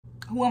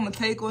who I'm gonna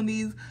take on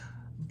these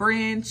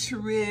brand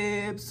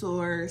trips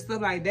or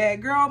stuff like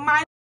that. Girl,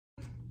 my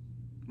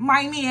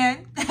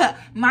man,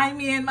 my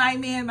man.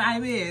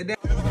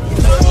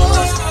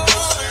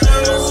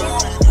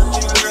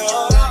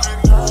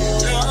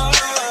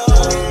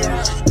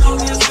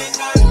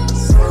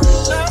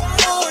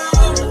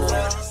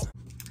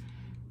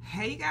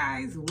 Hey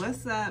guys,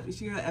 what's up?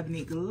 It's your girl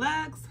Ebony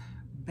Lux,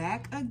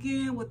 back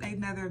again with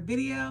another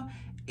video.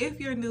 If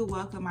you're new,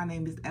 welcome. My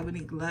name is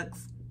Ebony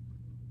Lux.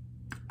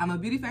 I'm a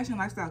beauty, fashion,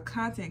 lifestyle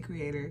content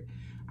creator.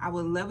 I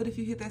would love it if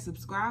you hit that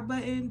subscribe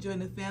button, join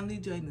the family,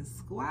 join the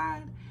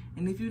squad.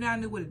 And if you're not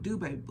new, what to do,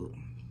 baby boo.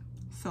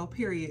 So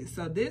period.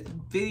 So this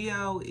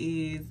video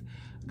is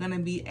gonna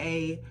be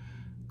a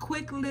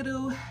quick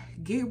little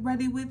get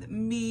ready with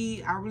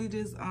me. I really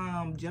just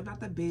jumped out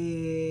the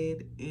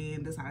bed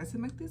and decided to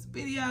make this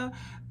video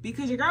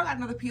because your girl got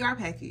another PR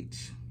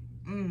package.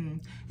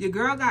 Your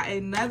girl got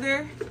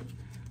another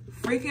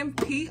freaking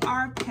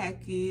PR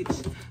package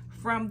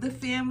from the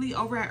family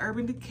over at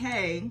Urban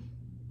Decay.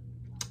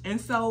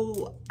 And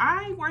so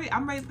I'm ready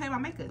to plan my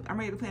makeup. I'm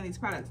ready to plan these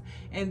products.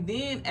 And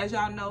then, as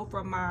y'all know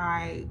from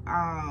my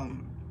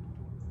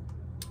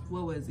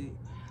what was it?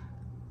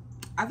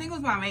 I think it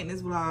was my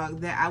maintenance vlog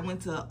that I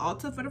went to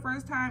Ulta for the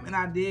first time, and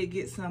I did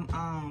get some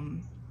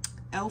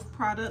e.l.f.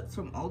 products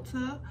from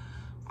Ulta.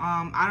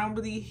 I don't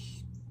really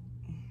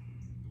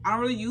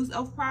use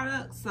e.l.f.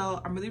 products, so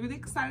I'm really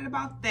excited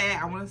about that.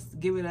 I want to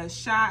give it a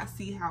shot,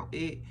 see how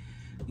it,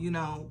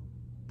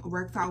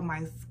 works out with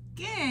my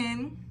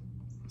skin.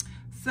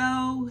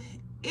 So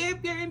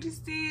if you're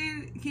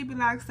interested, keep it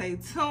locked, stay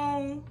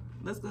tuned.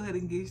 Let's go ahead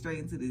and get straight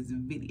into this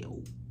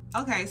video.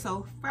 Okay,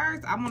 so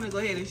first I'm gonna go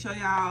ahead and show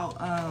y'all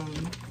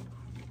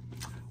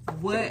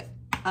what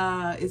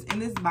is in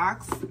this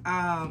box.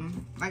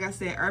 Like I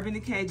said, Urban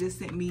Decay just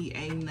sent me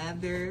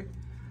another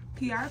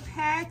PR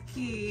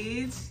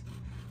package.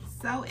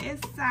 So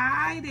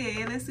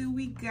excited. Let's see what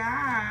we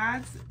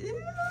got.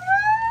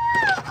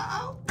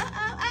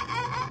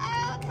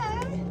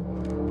 Okay.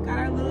 Got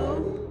our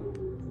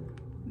little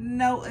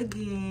note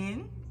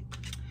again.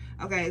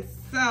 Okay,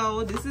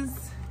 so this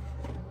is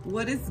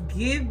what it's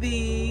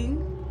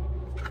giving.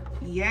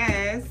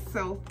 Yes,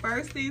 so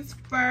first things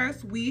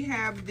first, we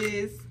have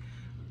this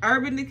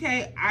Urban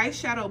Decay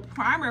eyeshadow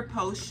primer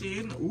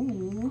potion.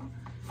 Ooh,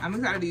 I'm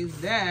excited to use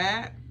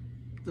that.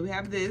 So we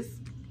have this.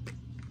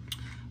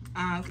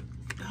 I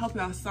hope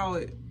y'all saw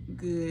it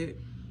good.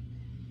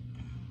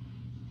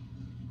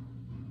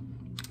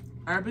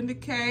 Urban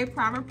Decay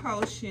primer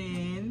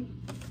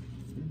potion.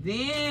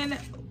 Then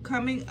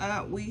coming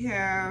up, we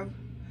have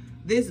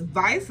this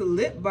Vice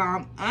Lip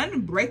Balm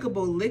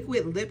Unbreakable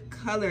Liquid Lip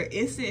Color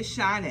Instant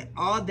Shine and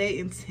All Day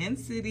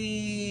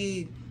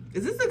Intensity.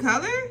 Is this the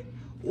color?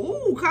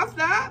 Ooh, cuffed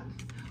up.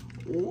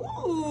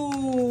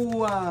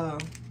 Ooh,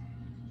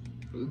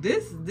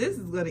 this is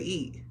gonna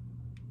eat.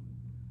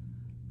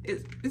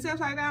 It's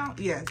upside down.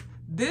 Yes,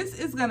 this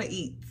is gonna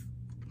eat.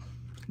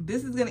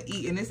 This is gonna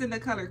eat, and it's in the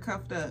color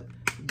Cuffed Up,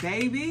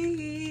 baby.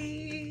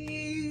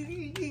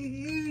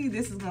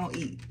 This is gonna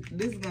eat.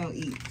 This is gonna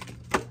eat.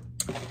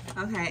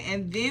 Okay,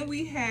 and then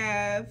we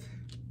have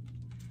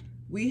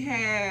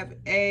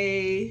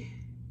a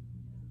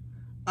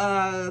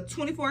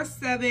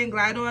 24/7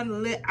 Glide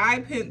On Lit Eye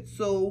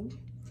Pencil.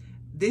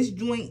 This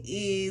joint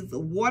is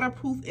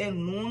waterproof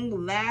and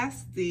long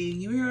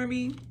lasting. You hear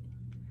me?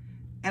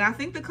 And I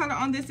think the color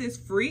on this is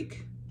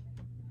Freak.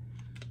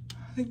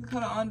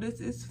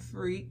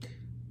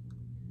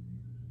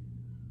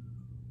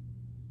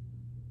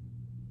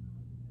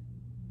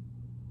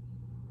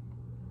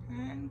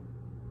 Okay.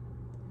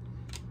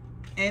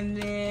 And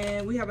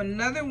then we have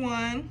another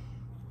one.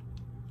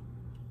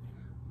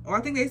 Oh,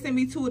 I think they sent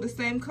me two of the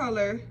same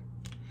color,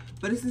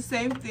 but it's the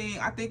same thing.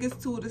 I think it's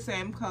two of the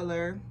same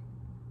color.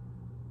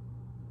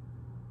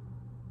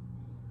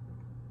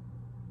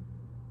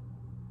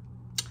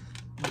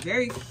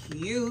 Very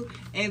cute.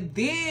 And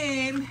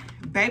then,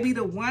 baby,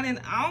 the one and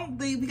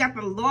only, we got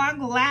the long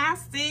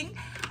lasting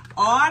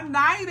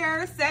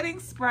all-nighter setting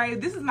spray.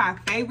 This is my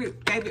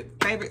favorite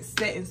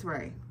setting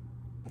spray.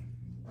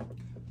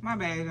 My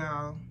bad,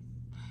 y'all.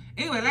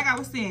 Anyway, like I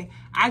was saying,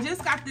 I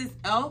just got this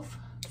e.l.f.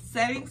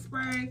 setting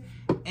spray,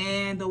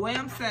 and the way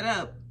I'm set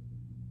up,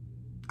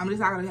 I'm just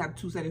not gonna have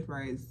two setting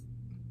sprays.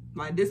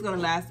 Like, this is gonna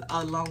last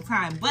a long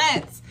time,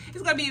 but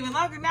it's gonna be even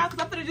longer now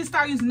because I'm gonna just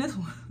start using this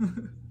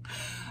one.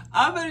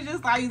 I'm gonna just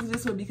start using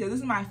this one because this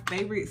is my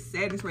favorite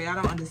setting spray. I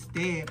don't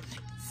understand.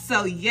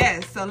 So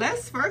yes, so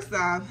let's first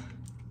off,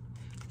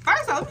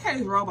 let me take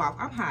this robe off.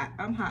 I'm hot,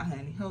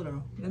 honey. Hold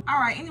on. All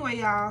right, anyway,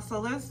 y'all, so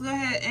let's go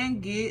ahead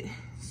and get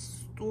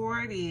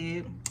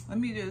started. Let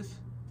me just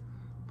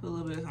put a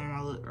little bit on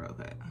my lip real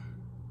quick.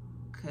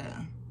 Okay.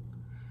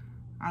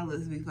 My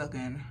lips be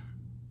fucking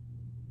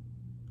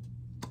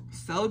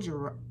so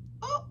dry.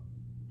 Oh.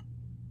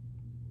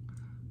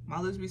 My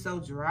lips be so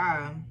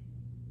dry.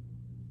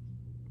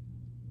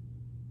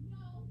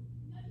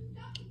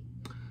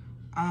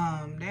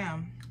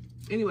 Damn.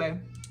 Anyway.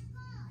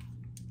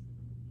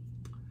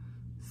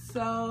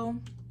 So,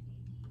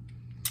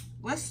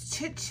 let's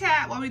chit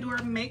chat while we do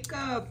our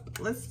makeup.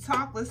 Let's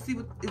talk. Let's see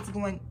what is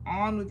going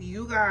on with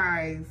you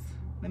guys.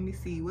 Let me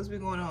see what's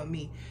been going on with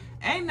me.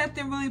 Ain't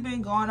nothing really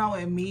been going on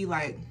with me,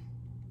 like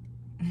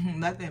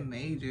nothing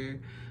major.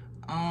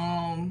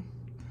 I'm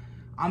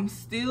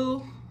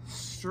still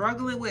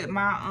struggling with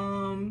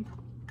my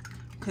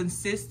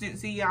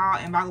consistency, y'all.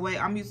 And by the way,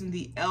 I'm using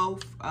the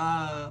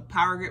e.l.f.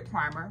 Power Grip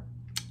Primer.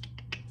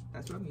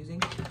 That's what I'm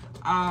using.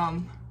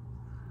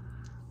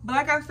 But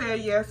like I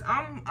said, yes,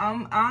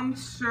 I'm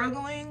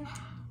struggling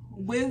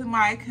with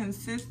my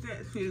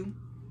consistency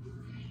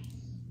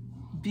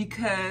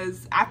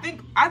because I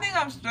think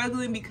I'm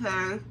struggling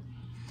because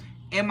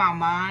in my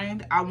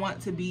mind I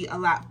want to be a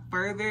lot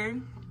further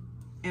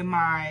in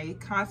my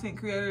content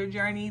creator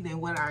journey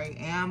than what I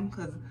am,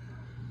 because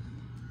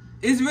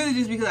it's really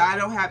just because I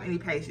don't have any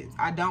patience.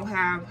 I don't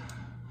have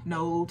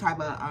no type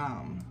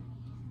of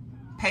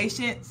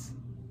patience,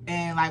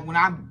 and like when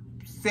I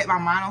set my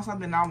mind on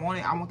something and I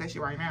want that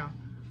shit right now.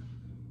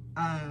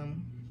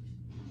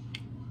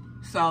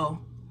 So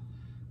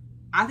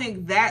I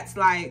think that's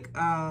like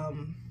my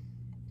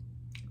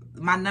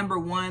number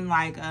one,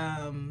 like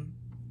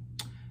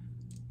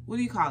what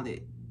do you call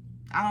it?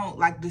 I don't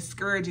like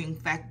discouraging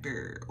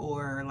factor,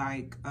 or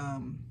like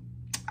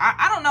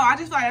I don't know. I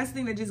just feel like that's the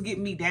thing that just get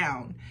me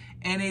down,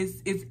 and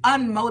it's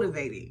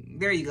unmotivating.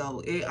 There you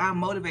go. It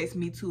unmotivates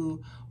me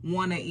to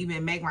want to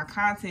even make my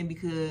content,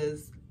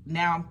 because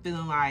now I'm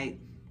feeling like,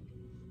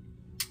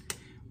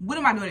 what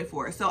am I doing it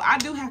for? So I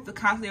do have to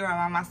constantly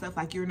remind myself,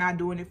 like, you're not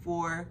doing it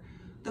for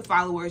the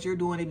followers. You're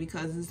doing it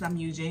because it's something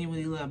you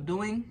genuinely love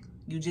doing.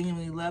 You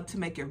genuinely love to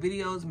make your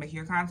videos, make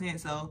your content.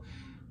 So,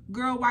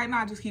 girl, why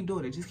not just keep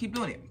doing it? Just keep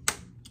doing it.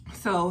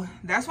 So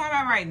that's where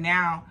I'm at right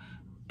now.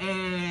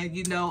 And,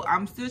 you know,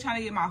 I'm still trying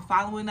to get my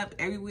following up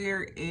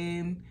everywhere.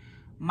 And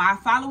my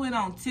following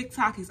on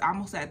TikTok is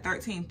almost at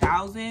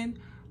 13,000.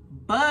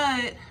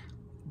 But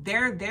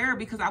they're there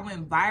because I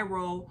went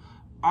viral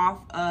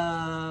off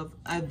of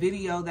a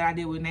video that I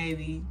did with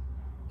Navy.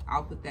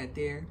 I'll put that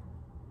there.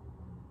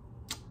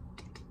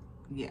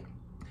 Yeah.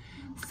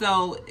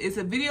 So it's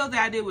a video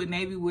that I did with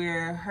Navy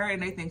where her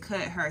and Nathan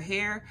cut her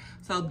hair.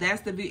 So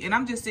that's the video. And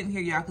I'm just sitting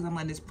here, y'all, because I'm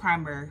letting this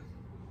primer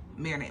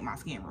marinate my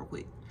skin real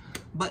quick.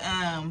 But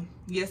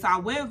yes, I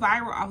went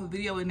viral off a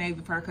video with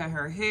Navy for her cutting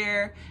her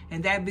hair,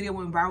 and that video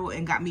went viral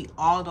and got me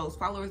all those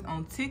followers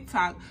on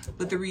TikTok.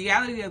 But the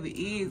reality of it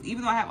is,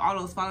 even though I have all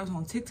those followers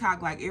on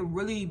TikTok, like, it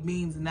really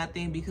means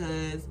nothing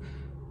because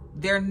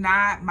they're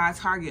not my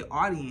target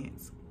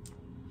audience.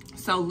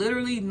 So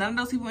literally none of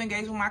those people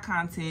engage with my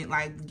content.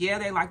 Like, yeah,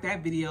 they like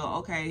that video,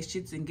 okay,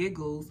 shits and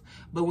giggles.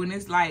 But when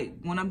it's like,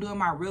 when I'm doing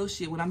my real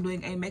shit, when I'm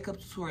doing a makeup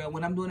tutorial,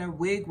 when I'm doing a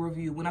wig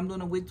review, when I'm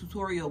doing a wig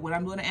tutorial, when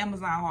I'm doing an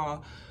Amazon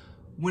haul,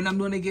 when I'm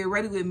doing a get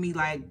ready with me,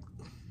 like,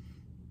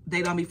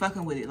 they don't be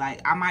fucking with it.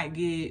 Like, I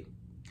get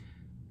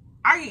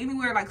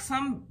anywhere, like,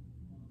 some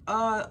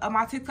of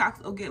my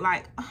TikToks will get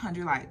like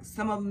 100 likes.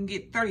 Some of them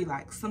get 30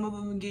 likes. Some of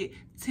them get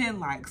 10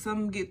 likes. Some of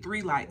them get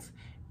 3 likes.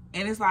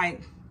 And it's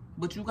like,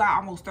 but you got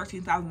almost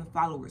 13,000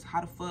 followers.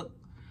 How the fuck?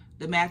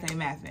 The math ain't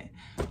mathing.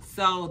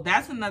 So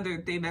that's another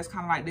thing that's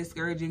kind of like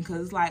discouraging,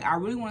 because it's like, I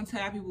really want to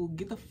tell people,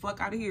 get the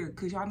fuck out of here,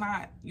 because y'all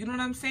not, you know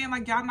what I'm saying?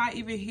 Like, y'all not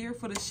even here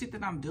for the shit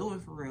that I'm doing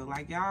for real.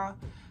 Like, y'all,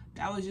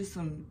 that was just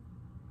some,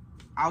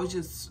 I was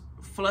just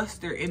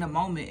flustered in a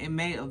moment and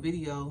made a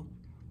video.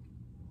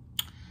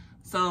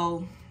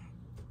 So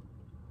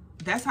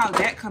that's how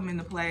that come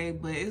into play.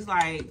 But it's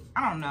like,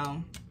 I don't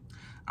know.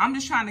 I'm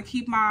just trying to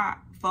keep my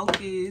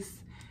focus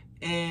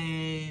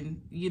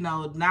and, you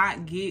know,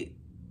 not get,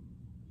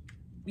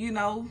 you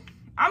know,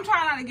 I'm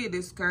trying not to get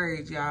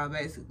discouraged, y'all,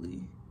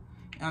 basically.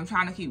 And I'm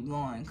trying to keep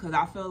going, because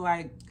I feel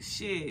like,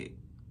 shit,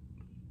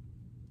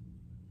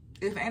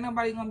 if ain't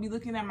nobody gonna be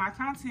looking at my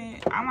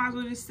content, I might as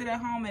well just sit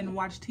at home and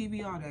watch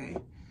TV all day.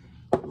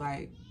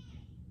 Like,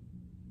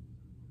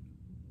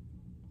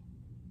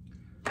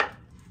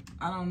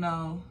 I don't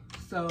know.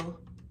 So,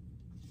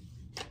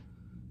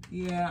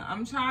 yeah,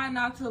 I'm trying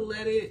not to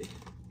let it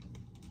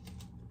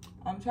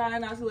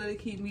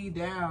keep me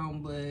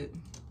down, but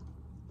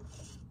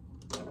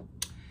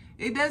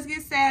it does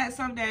get sad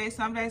some days.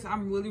 Some days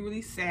I'm really,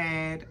 really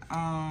sad.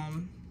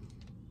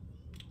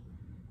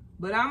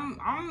 But I'm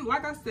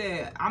like I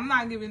said, I'm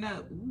not giving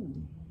up.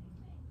 Ooh,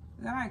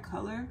 is that my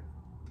color?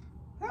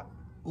 Yep.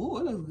 Ooh,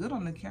 it looks good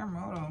on the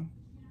camera. Hold on.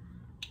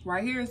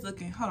 Right here it's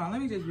looking, hold on,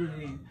 let me just do it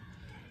in.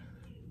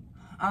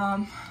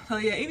 So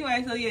yeah,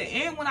 anyway, so yeah,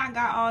 and when I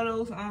got all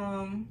those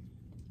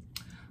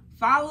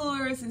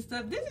followers and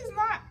stuff, this is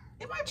not,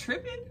 am I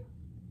tripping?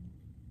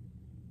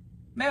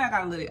 Maybe I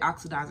gotta let it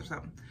oxidize or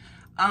something.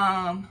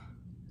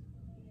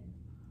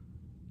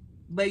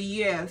 But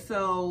yeah,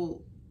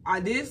 so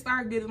I did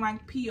start getting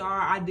like PR.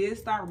 I did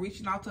start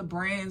reaching out to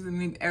brands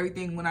and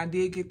everything when I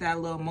did get that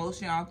little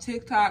motion on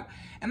TikTok.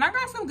 And I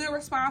got some good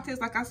responses.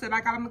 Like I said,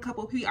 I got on a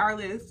couple PR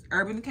lists.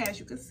 Urban Cash,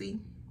 you can see.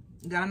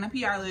 Got on the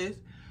PR list.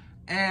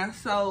 And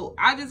so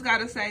I just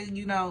gotta say,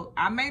 you know,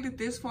 I made it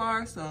this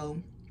far,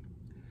 so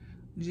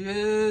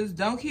just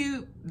don't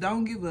give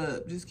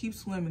up. Just keep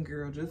swimming,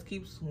 girl. Just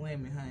keep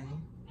swimming, honey.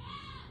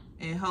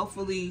 And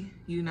hopefully,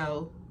 you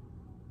know,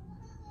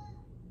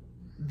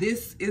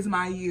 this is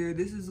my year.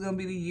 This is gonna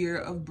be the year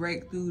of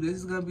breakthrough. This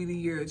is gonna be the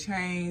year of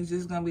change. This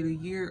is gonna be the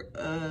year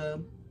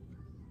of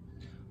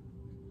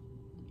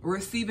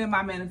receiving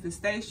my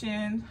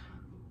manifestation.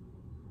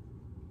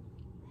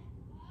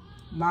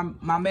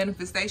 My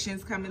manifestation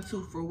is coming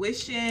to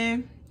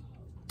fruition.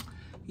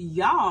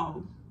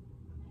 Y'all,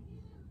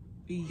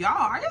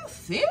 are you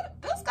sick?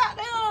 This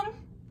goddamn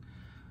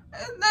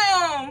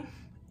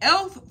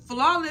Elf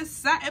Flawless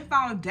Satin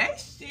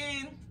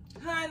Foundation,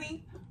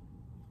 honey.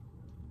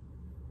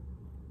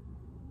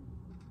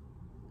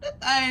 This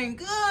thing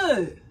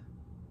good.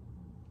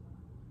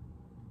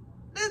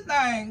 This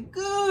thing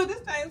good.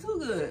 This thing too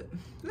good.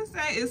 This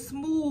thing is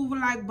smooth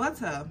like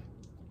butter.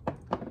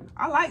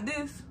 I like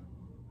this.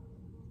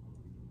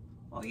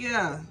 Oh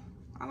yeah,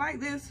 I like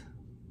this.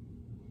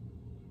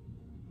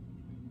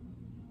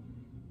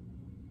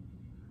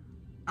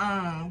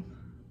 And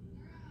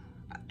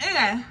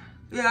yeah,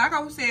 like I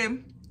was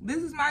saying, this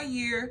is my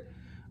year.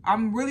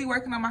 I'm really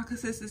working on my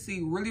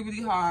consistency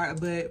really hard,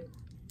 but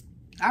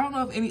I don't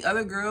know if any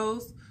other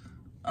girls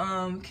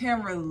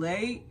can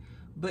relate,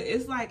 but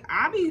it's like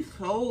I be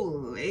so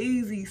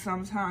lazy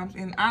sometimes,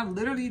 and I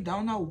literally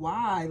don't know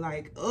why.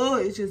 Like, oh,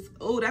 it's just,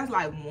 oh, that's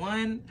like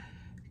one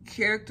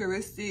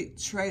characteristic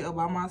trait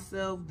about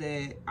myself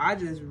that I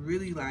just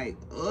really like,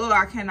 oh,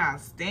 I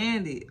cannot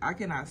stand it. I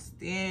cannot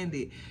stand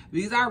it,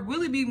 because I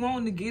really be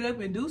wanting to get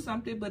up and do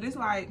something, but it's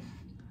like,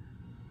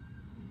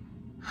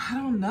 I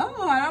don't know,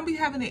 I don't be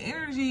having the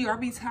energy, or I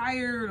be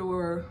tired,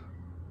 or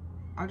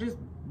I just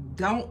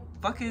don't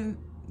fucking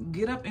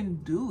get up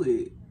and do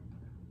it.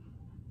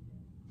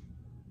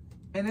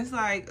 And it's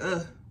like,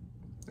 ugh,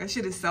 that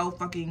shit is so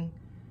fucking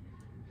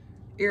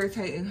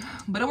irritating.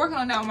 But I'm working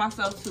on that with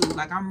myself too.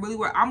 Like, I'm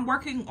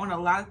working on a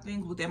lot of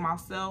things within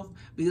myself,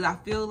 because I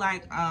feel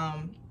like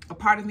a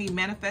part of me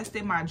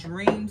manifesting my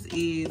dreams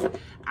is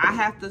I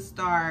have to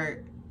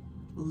start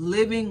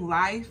living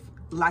life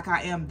like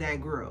I am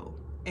that girl.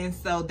 And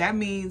so that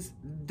means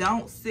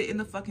don't sit in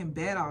the fucking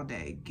bed all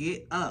day.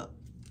 Get up,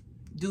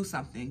 do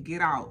something,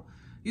 get out.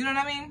 You know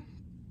what I mean?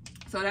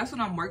 So that's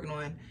what I'm working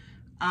on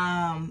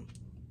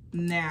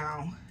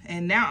now.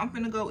 And now I'm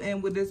gonna go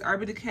in with this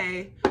Urban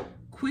Decay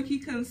Quickie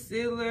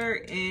Concealer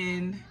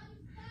in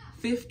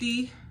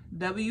 50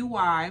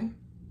 WY.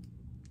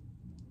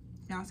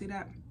 Y'all see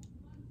that?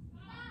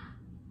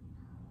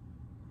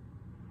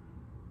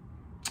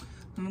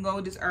 I'm gonna go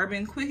with this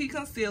Urban Quickie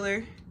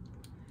Concealer.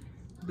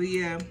 But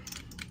yeah,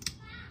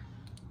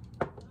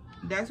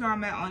 that's where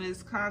I'm at on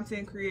this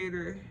content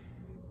creator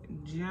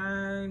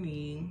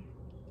journey.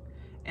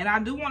 And I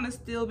do want to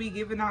still be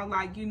giving out,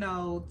 like, you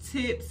know,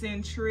 tips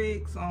and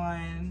tricks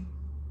on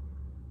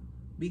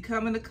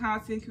becoming a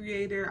content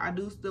creator. I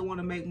do still want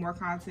to make more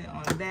content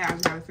on that. I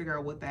just got to figure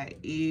out what that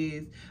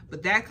is.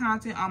 But that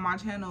content on my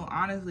channel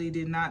honestly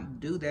did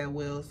not do that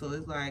well. So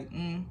it's like,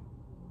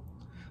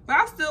 But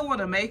I still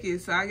want to make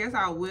it. So I guess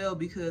I will,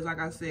 because like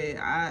I said,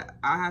 I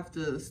have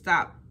to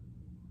stop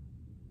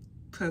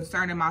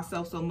concerning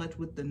myself so much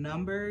with the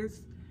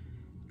numbers.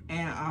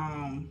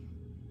 And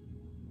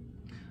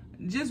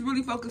just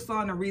really focus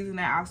on the reason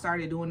that I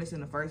started doing this in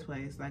the first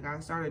place. Like, I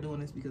started doing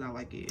this because I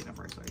like it in the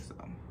first place. So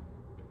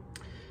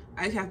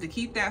I just have to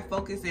keep that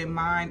focus in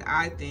mind,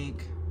 I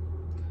think.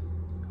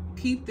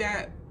 Keep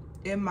that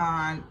in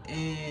mind,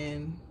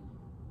 and,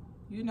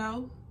 you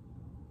know,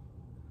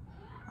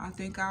 I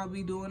think I'll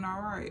be doing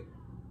all right.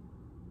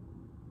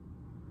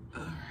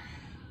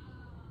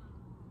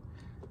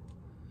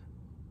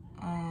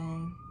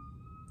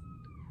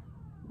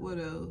 What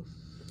else?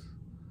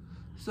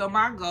 So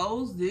my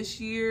goals this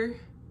year,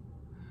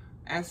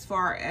 as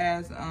far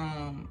as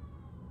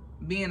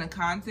being a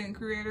content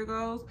creator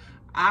goes,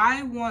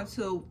 I want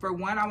to, for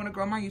one, I want to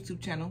grow my YouTube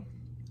channel.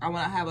 I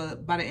want to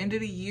have by the end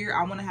of the year,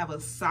 I want to have a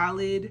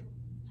solid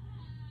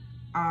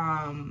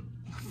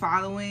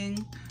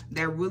following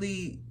that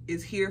really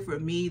is here for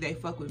me. They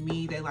fuck with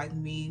me. They like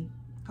me.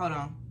 Hold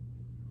on.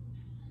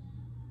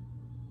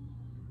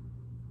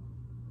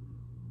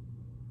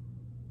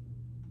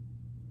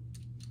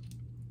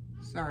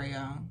 Sorry,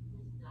 y'all.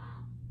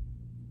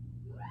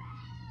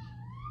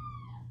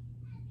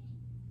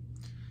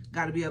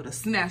 Gotta be able to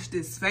snatch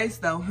this face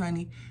though,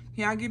 honey.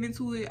 Can y'all get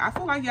into it? I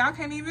feel like y'all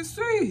can't even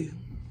see.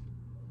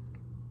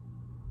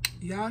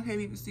 Y'all can't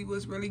even see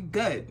what's really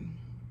good.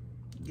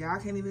 Y'all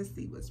can't even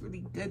see what's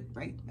really good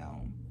right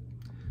now.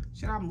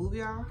 Should I move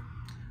y'all?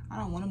 I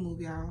don't want to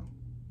move y'all.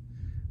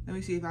 Let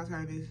me see if I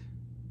turn this.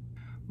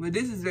 But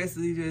this is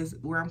basically just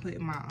where I'm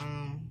putting my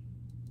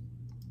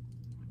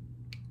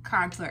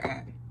contour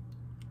at.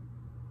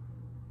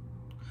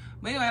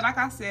 But anyway, like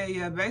I said,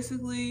 yeah,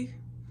 basically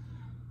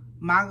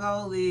my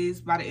goal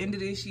is by the end of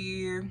this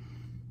year,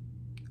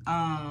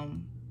 I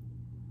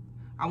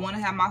want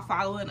to have my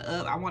following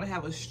up. I want to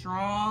have a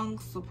strong,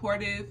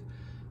 supportive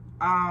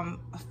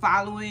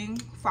following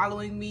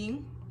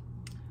me.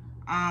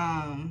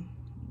 I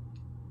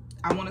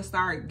want to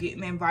start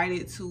getting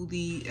invited to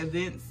the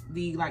events,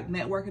 the like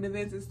networking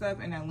events and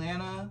stuff in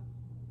Atlanta.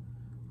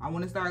 I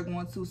want to start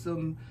going to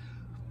some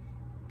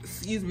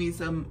excuse me,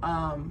 some,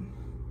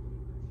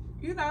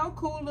 you know,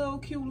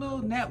 cute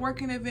little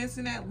networking events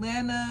in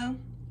Atlanta.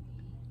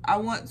 I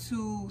want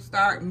to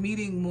start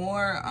meeting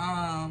more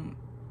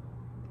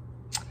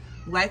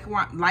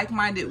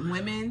like-minded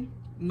women,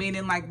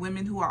 meaning like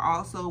women who are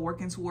also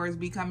working towards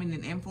becoming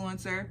an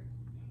influencer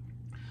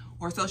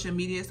or social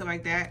media, stuff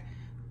like that.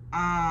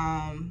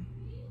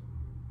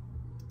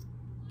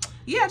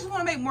 Yeah, I just want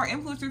to make more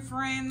influencer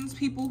friends,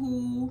 people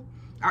who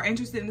are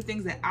interested in the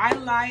things that I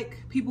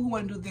like, people who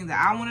want to do the things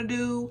that I want to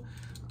do.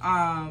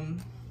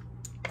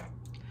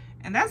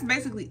 And that's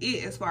basically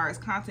it as far as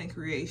content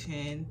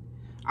creation.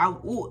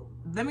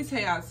 Let me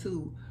tell y'all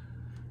too,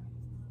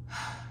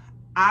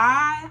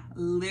 I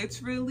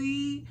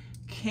literally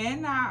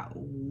cannot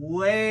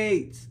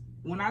wait.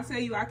 When I tell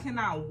you I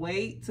cannot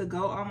wait to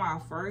go on my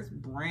first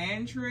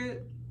brand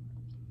trip,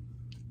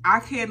 I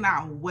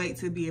cannot wait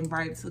to be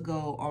invited to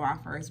go on my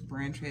first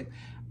brand trip.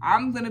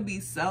 I'm gonna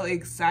be so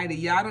excited.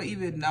 Y'all don't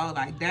even know,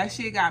 like, that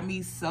shit got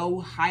me so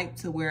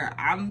hyped to where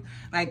I'm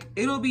like,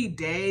 it'll be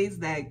days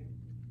that,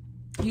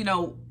 you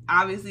know,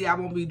 obviously I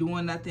won't be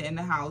doing nothing in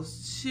the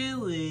house,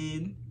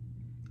 chilling,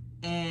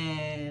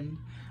 and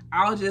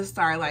I'll just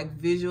start like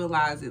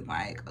visualizing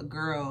like,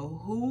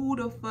 girl, who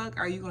the fuck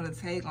are you gonna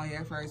take on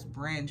your first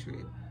brand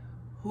trip?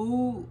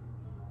 Who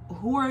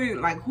would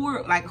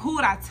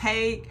I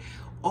take?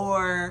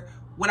 Or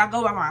would I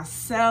go by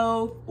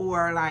myself?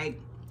 Or like,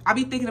 I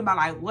be thinking about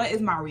like, what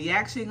is my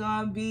reaction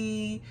gonna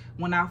be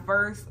when I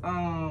first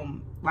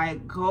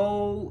like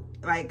go,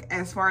 like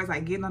as far as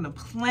like getting on the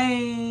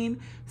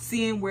plane,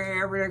 seeing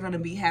wherever they're gonna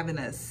be having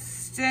us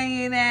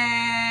staying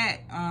at,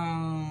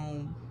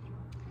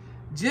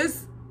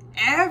 just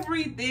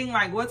everything,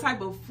 like what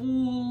type of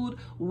food,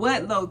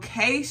 what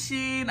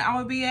location I'm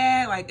gonna be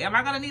at. Like, am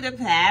I gonna need a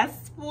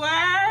passport?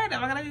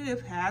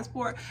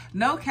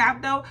 No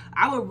cap though,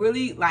 I would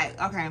really like,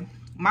 okay,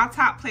 my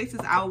top places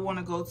I would want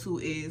to go to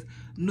is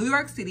New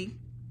York City,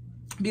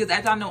 because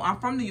as y'all know, I'm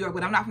from New York,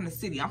 but I'm not from the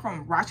city. I'm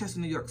from Rochester,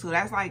 New York, so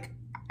that's like,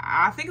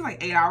 I think it's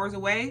like 8 hours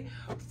away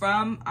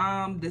from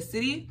the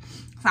city.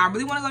 So I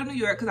really want to go to New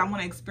York because I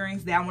want to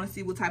experience that. I want to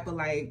see what type of,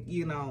 like,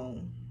 you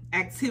know,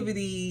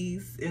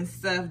 activities and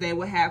stuff they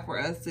would have for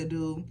us to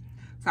do.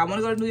 So I want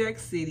to go to New York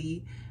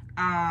City.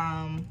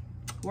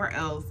 Where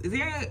else is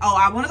there any, oh,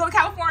 I want to go to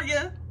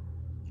California.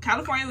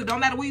 It don't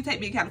matter where you take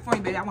me in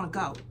California, baby, I want to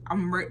go.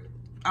 I'm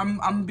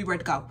gonna be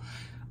ready to go.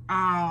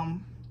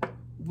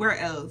 Where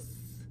else?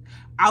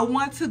 I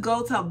want to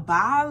go to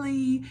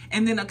Bali.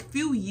 And then a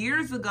few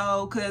years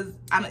ago, because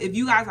if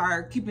you guys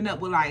are keeping up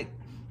with like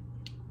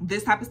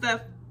this type of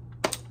stuff,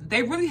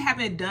 they really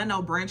haven't done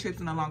no brand trips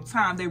in a long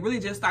time. They really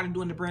just started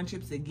doing the brand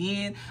trips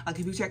again. Like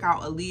if you check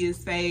out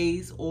Aaliyah's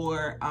face,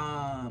 or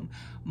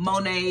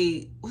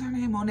Monet, what's her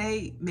name?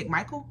 Monet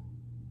McMichael?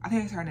 I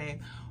think that's her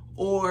name.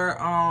 Or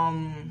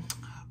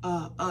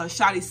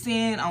Shawty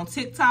Sin on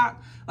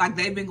TikTok. Like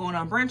they've been going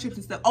on brand trips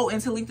and stuff. Oh,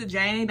 and Talitha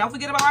Jane. Don't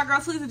forget about our girl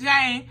Talitha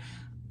Jane.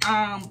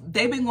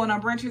 They've been going on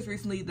brand trips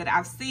recently that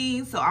I've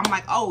seen. So I'm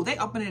like, oh, they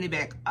opening it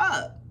back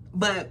up.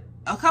 But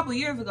a couple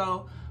years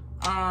ago,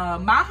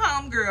 my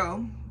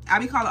homegirl, I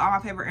be calling all my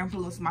favorite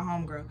influencers my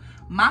homegirl.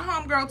 My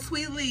homegirl,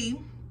 Tweet Lee.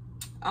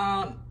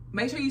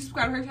 Make sure you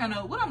subscribe to her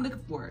channel. What I'm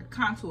looking for?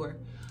 Contour.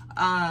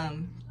 I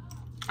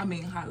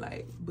mean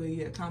highlight, but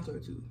yeah, contour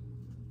too.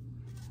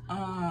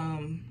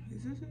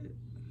 Is this it?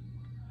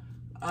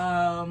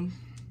 What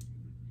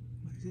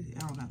is it?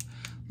 I don't know.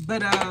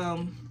 But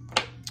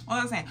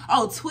what was I saying?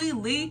 Oh, Tweet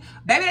Lee.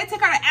 Baby, they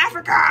took her to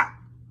Africa.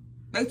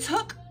 They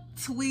took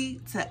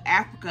Tweet to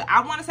Africa.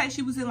 I want to say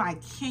she was in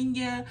like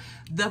Kenya.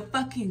 The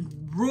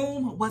fucking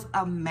room was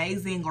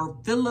amazing, or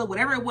villa,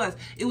 whatever it was.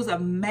 It was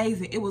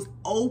amazing. It was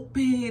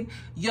open.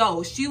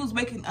 Yo, she was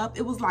waking up.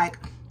 It was like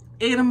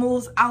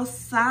animals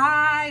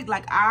outside.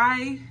 Like,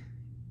 I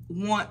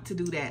want to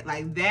do that.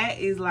 Like, that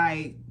is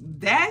like,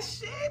 that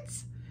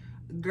shit,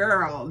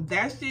 girl,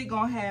 that shit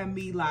gonna have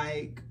me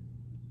like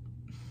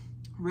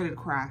ready to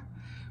cry.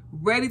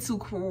 Ready to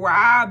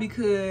cry,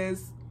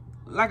 because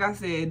like I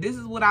said, this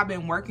is what I've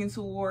been working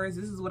towards.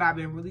 This is what I've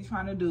been really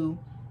trying to do.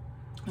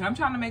 And I'm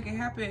trying to make it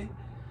happen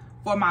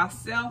for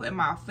myself and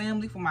my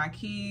family, for my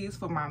kids,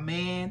 for my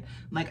man.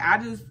 Like, I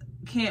just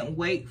can't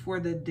wait for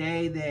the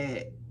day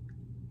that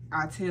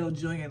I tell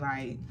Junior,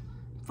 like,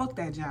 fuck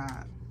that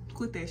job.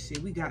 Quit that shit.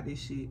 We got this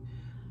shit.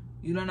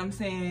 You know what I'm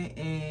saying?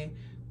 And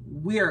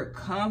we're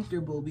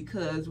comfortable,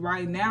 because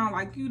right now,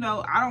 like, you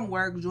know, I don't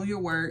work. Junior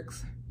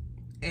works.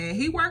 And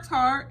he works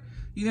hard.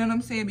 You know what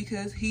I'm saying?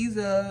 Because he's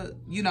a,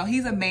 you know,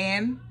 he's a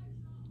man.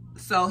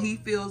 So he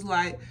feels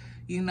like,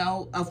 you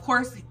know, of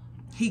course,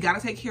 he got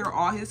to take care of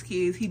all his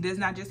kids. He does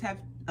not just have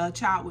a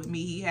child with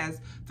me. He has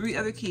 3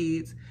 other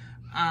kids.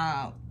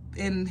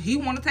 And he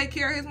want to take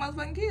care of his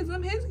motherfucking kids.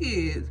 Them his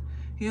kids.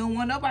 He don't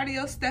want nobody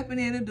else stepping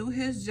in to do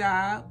his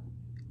job.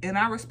 And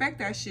I respect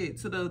that shit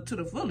to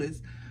the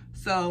fullest.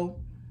 So,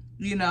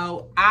 you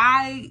know,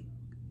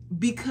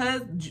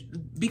 because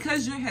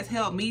Junior has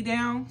held me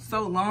down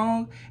so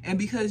long, and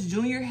because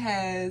Junior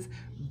has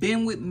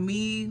been with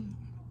me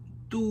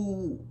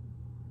through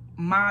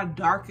my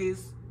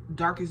darkest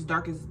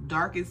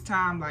darkest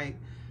time. Like,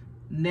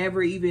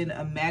 never even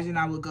imagined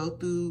I would go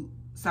through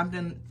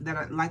something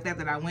like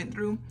that I went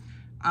through.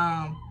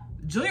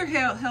 Junior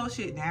held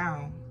shit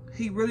down.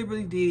 He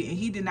really did, and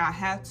he did not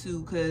have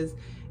to, because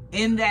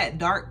in that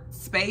dark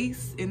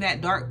space, in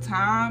that dark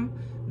time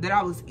that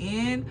I was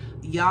in,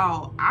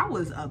 y'all, I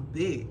was a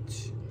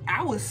bitch.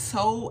 I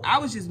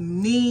was just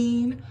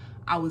mean.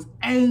 I was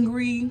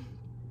angry,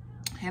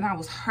 and I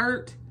was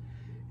hurt.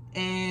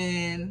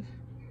 And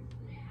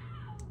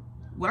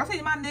when I tell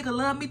you, my nigga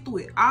loved me through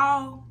it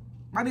all.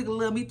 My nigga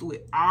loved me through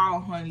it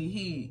all, honey.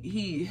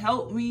 He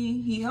helped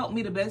me. He helped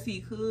me the best he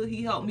could.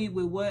 He helped me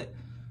with what,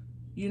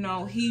 you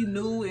know, he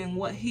knew and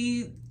what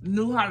he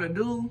knew how to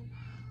do.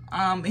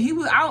 And he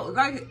was out,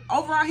 like,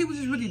 overall, he was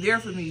just really there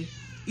for me.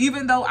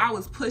 Even though I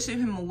was pushing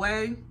him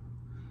away,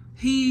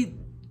 he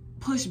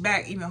pushed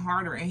back even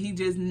harder, and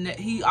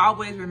he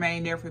always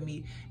remained there for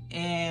me.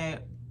 And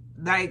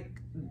I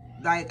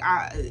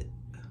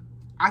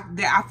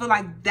feel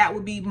like that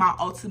would be my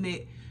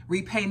ultimate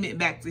repayment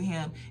back to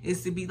him,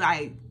 is to be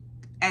like,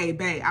 hey,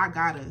 babe, I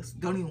got us.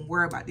 Don't even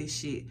worry about this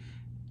shit.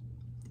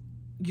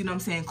 You know what I'm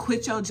saying?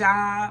 Quit your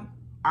job.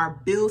 Our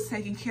bills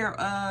taken care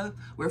of.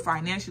 We're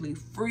financially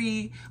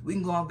free. We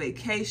can go on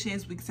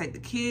vacations. We can take the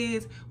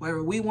kids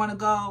wherever we want to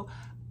go.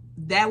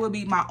 That would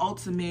be my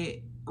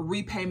ultimate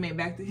repayment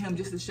back to him,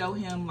 just to show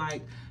him,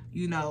 like,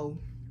 you know,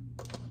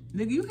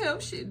 nigga, you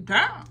held shit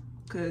down.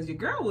 Because your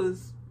girl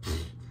was,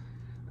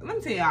 let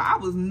me tell y'all, I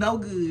was no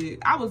good.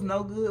 I was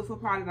no good for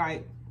probably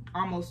like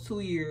almost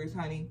 2 years,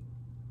 honey.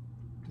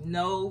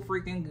 No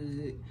freaking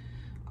good.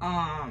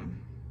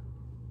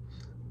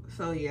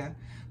 So yeah.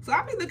 So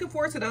I'll be looking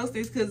forward to those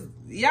things, because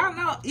y'all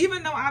know,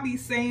 even though I be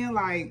saying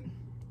like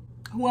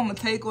who I'm gonna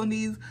take on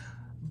these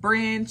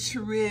brand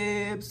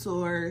trips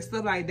or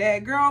stuff like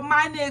that, girl,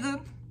 my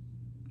nigga,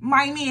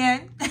 my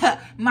man,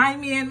 my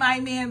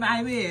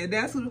man,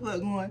 that's who the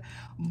fuck going.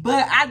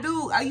 But I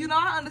do, you know,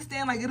 I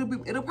understand, like,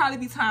 it'll probably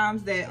be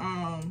times that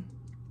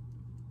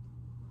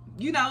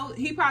you know,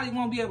 he probably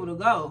won't be able to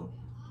go.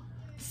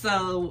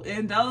 So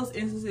in those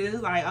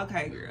instances, like,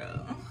 okay, girl,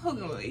 who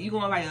going? You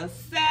going by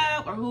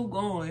yourself, or who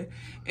going?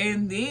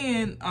 And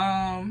then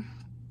I'm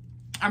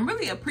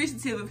really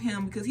appreciative of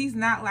him, because he's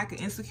not like an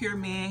insecure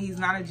man. He's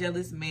not a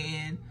jealous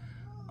man.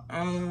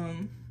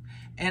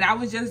 And I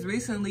was just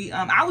recently,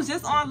 I was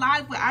just on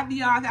live with Ivy,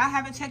 y'all. If y'all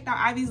haven't checked out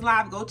Ivy's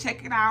live, go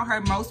check it out.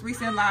 Her most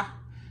recent live.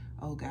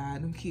 Oh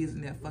God, them kids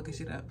in there fucking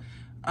shit up.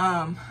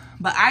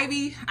 But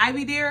Ivy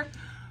dear,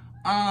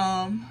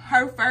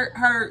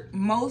 her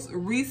most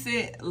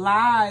recent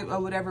live or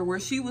whatever, where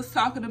she was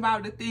talking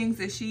about the things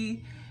that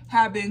she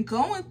had been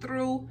going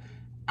through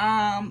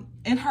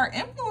in her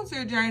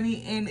influencer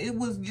journey, and it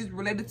was just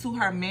related to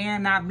her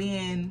man not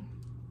being,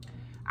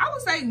 I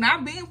would say,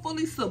 not being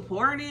fully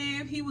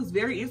supportive. He was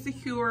very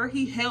insecure.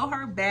 He held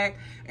her back.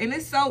 And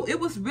it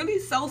was really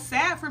so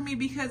sad for me,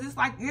 because it's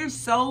like, there's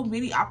so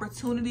many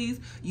opportunities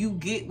you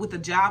get with a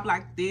job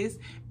like this.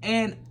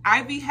 And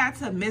Ivy had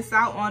to miss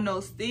out on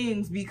those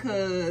things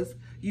because,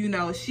 you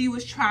know, she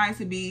was trying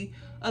to be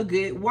a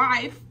good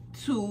wife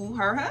to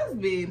her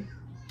husband.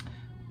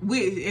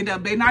 Which ended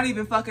up, they not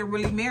even fucking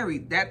really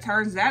married. That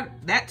turned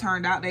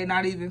out they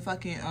not even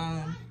fucking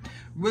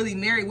really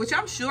married, which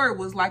I'm sure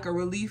was like a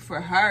relief for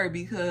her,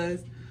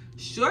 because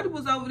Shorty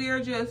was over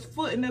there just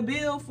footing the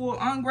bill for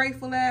an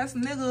ungrateful ass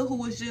nigga who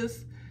was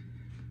just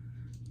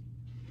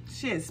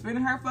shit,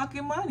 spending her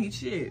fucking money,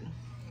 shit.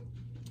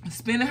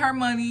 Spending her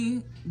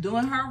money,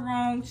 doing her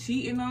wrong,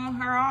 cheating on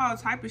her, all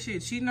type of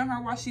shit. Cheating on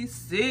her while she's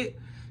sick,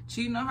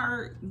 cheating on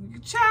her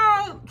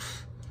child.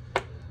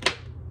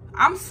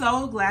 I'm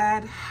so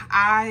glad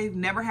I've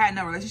never had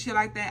no relationship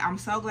like that. I'm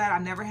so glad I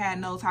never had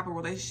no type of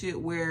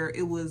relationship where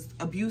it was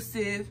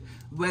abusive,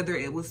 whether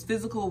it was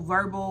physical,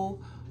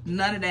 verbal,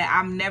 none of that.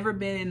 I've never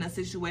been in a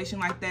situation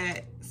like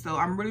that. So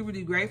I'm really,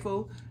 really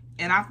grateful.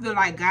 And I feel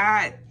like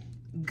God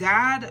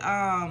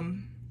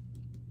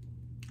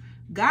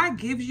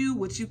gives you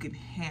what you can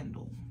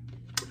handle.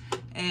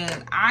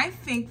 And I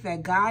think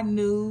that God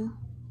knew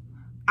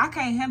I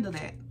can't handle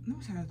that. Let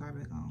me turn this light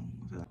back on.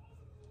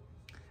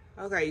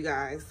 Okay, you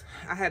guys,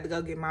 I had to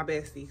go get my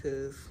bestie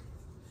because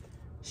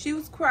she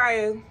was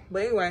crying.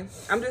 But anyway,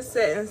 I'm just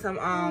setting some,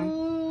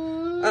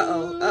 no.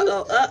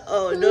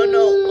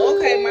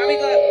 Okay, mommy,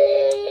 go.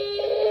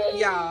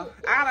 Y'all,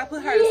 I gotta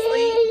put her to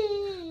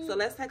sleep. So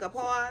let's take a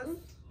pause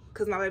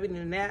because my baby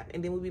need a nap,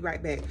 and then we'll be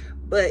right back.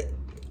 But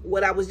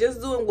what I was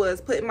just doing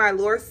was putting my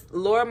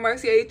Laura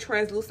Mercier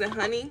translucent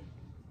honey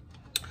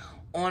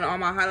on all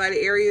my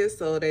highlighted areas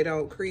so they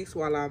don't crease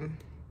while I'm,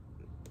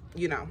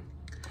 you know,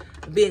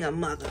 being a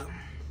mother,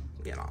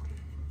 you know.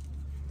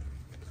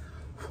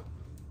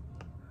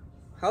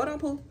 Hold on,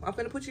 Pooh. I'm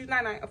finna put you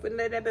night-night. I'm finna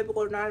let that baby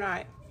go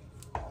night-night.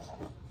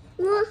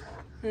 Oh,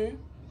 this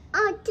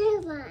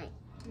one.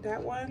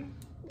 That one?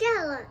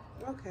 That one.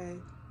 Okay.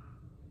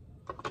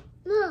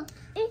 No,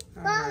 it's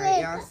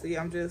alright, y'all see,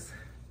 I'm just...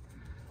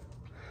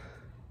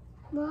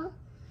 Mom,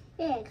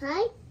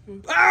 okay?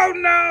 Oh,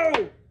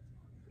 no!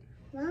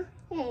 Mom,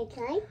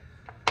 okay?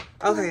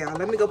 Okay, y'all,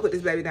 let me go put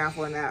this baby down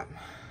for a nap.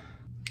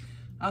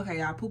 Okay,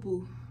 y'all,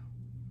 poo-poo.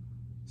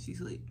 She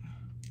sleep.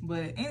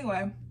 But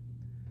anyway,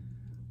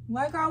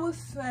 like I was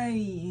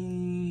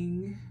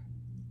saying,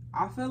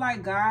 I feel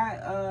like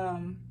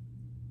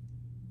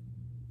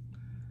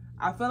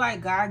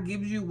God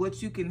gives you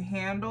what you can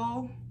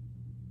handle.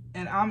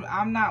 And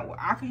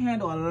I can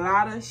handle a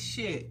lot of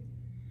shit.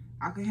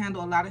 I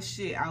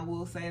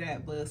will say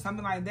that. But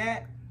something like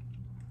that,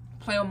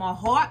 play with my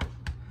heart,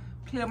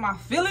 play with my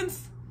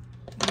feelings.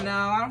 No,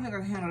 I don't think I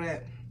can handle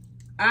that.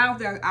 I don't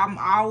think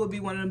I would be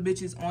one of them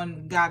bitches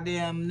on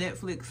goddamn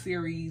Netflix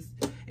series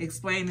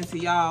explaining to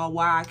y'all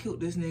why I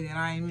killed this nigga and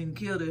I ain't even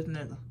kill this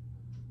nigga.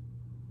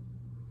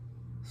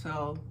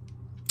 So,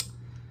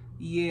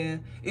 yeah.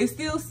 It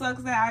still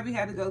sucks that Ivy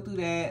had to go through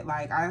that.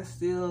 Like, I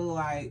still,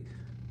 like,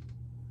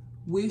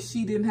 wish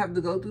she didn't have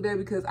to go through that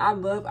because I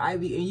love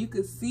Ivy. And you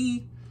can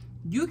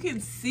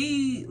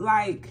see,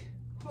 like,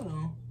 hold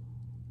on.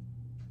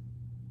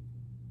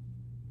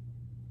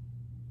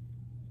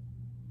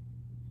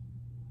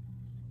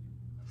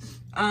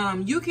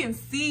 You can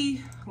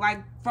see,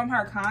 like, from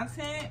her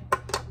content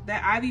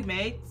that Ivy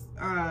makes,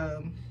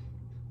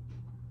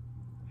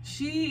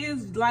 she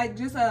is, like,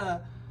 just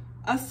a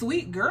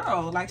sweet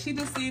girl. Like, she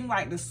just seemed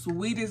like the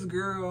sweetest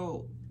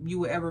girl you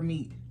would ever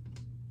meet.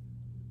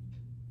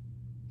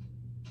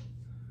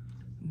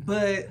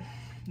 But,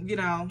 you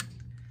know,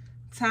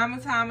 time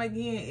and time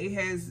again, it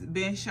has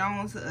been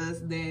shown to us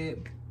that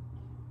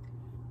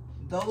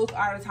those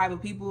are the type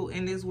of people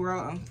in this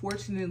world,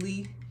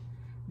 unfortunately,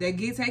 that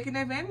get taken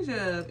advantage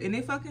of. And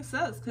it fucking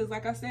sucks. Because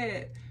like I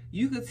said,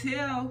 you could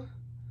tell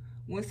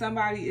when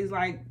somebody is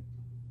like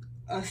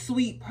a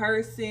sweet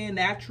person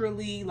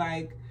naturally.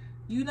 Like,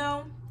 you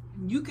know,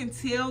 you can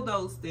tell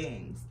those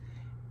things.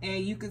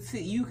 And you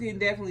can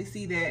definitely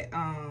see that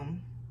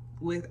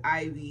with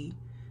Ivy.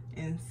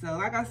 And so,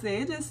 like I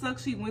said, it just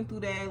sucks she went through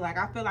that. Like,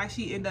 I feel like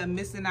she ended up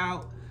missing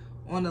out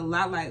on a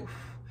lot. Like,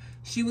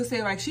 she would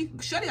say, like,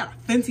 Shorty got a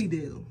Fenty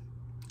deal.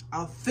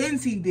 A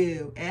Fenty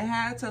deal. And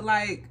had to,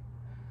 like,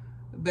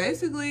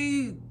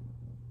 basically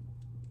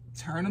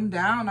turn them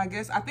down, I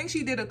guess. I think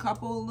she did a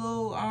couple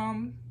little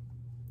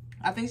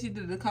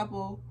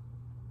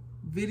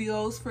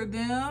videos for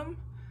them,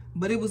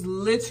 but it was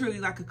literally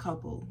like a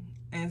couple.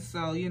 And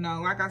so, you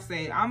know, like I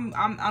said,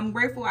 I'm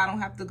grateful I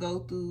don't have to go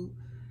through,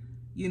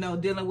 you know,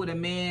 dealing with a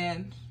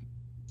man,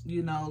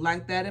 you know,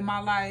 like that in my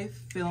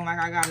life, feeling like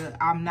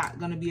I'm not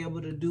gonna be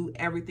able to do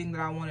everything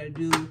that I want to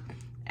do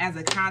as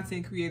a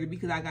content creator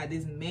because I got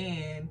this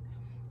man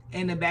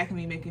in the back of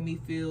me making me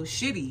feel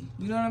shitty.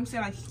 You know what I'm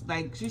saying?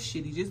 Like just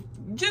shitty.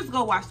 Just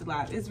go watch the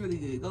live. It's really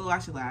good. Go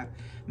watch the live.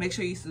 Make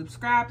sure you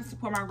subscribe to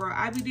support my girl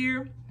Ivy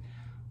dear.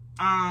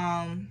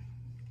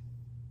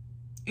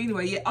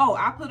 Anyway, yeah. Oh,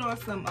 I put on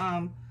some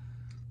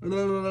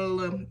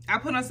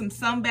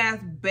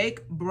Sunbath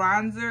Bake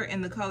Bronzer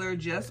in the color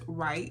Just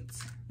Right.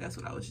 That's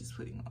what I was just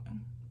putting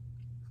on.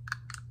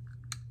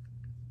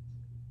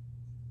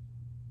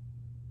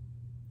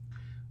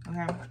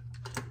 Okay.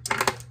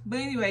 But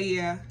anyway,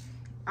 yeah.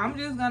 I'm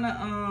just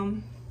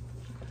gonna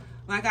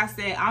like I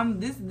said,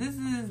 this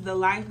is the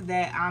life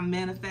that I'm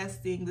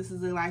manifesting. This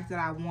is the life that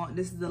I want.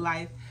 This is the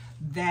life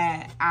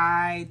that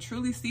I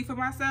truly see for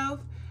myself.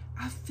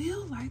 I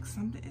feel like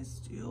something is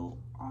still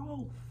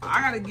off.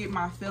 I gotta get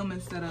my filming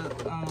set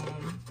up.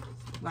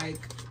 Like,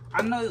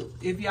 I know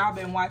if y'all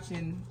been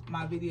watching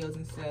my videos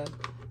and stuff,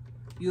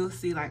 you'll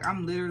see, like,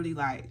 I'm literally,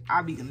 like,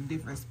 I'll be in a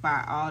different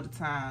spot all the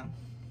time.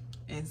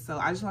 And so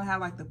I just want to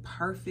have, like, the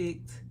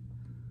perfect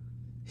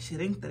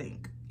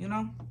shitting, you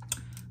know?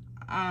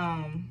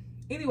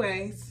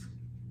 Anyways,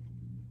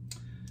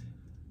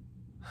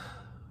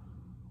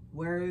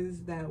 where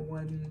is that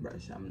one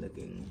brush I'm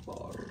looking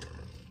for?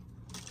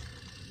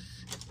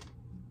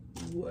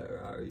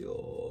 Where are you?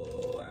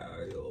 Where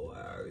are you?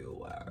 Where are you?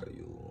 Where are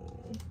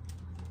you?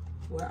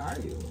 Where are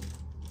you?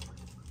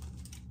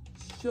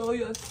 Show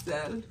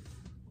yourself.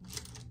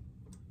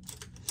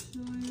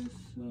 Show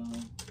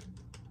yourself.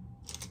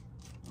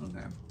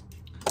 Okay.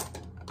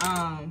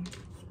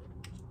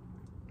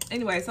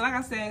 Anyway, so like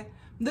I said,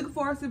 looking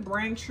forward to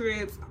brand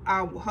trips.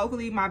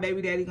 Hopefully my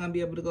baby daddy gonna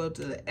be able to go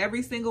to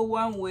every single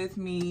one with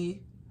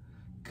me,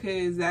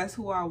 cause that's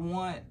who I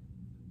want,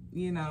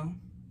 you know,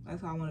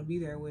 that's who I want to be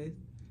there with.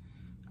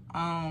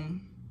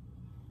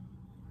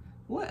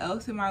 What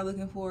else am I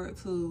looking forward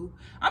to?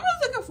 I'm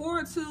just looking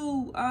forward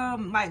to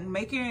like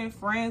making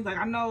friends. Like,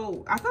 I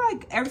feel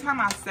like every time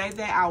I say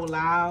that out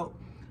loud,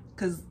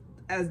 cause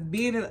as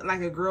being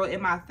like a girl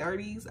in my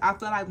 30s, I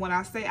feel like when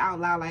I say out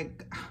loud,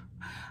 like,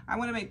 I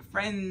want to make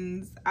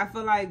friends, I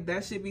feel like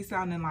that should be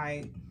sounding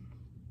like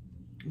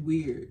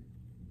weird,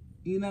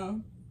 you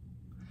know?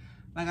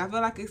 Like, I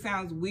feel like it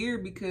sounds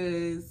weird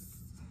because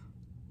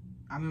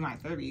I'm in my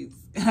 30s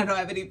and I don't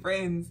have any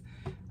friends.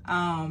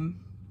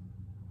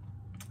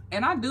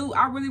 And I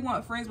really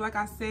want friends. Like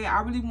I said,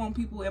 I really want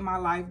people in my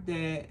life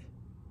that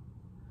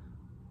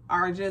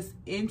are just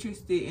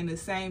interested in the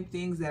same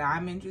things that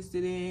I'm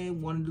interested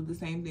in, want to do the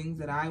same things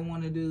that I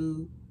want to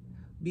do.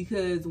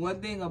 Because one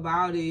thing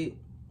about it,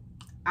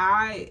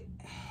 I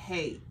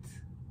hate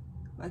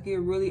Like, it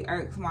really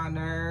irks my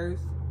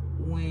nerves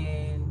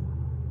when,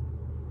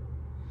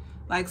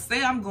 like,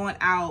 say I'm going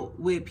out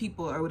with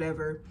people or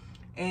whatever,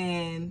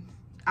 and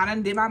I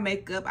done did my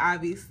makeup,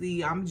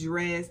 obviously, I'm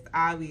dressed,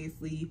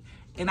 obviously,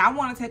 and I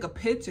want to take a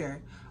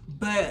picture.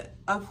 But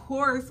of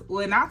course,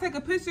 when I take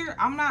a picture,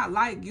 I'm not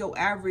like your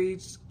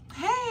average,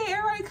 hey,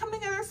 everybody come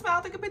together,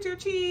 smile, take a picture of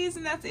cheese,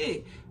 and that's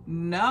it.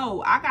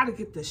 No, I gotta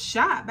get the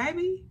shot,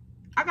 baby.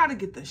 I gotta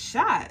get the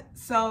shot.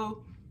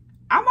 So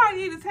I might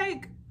need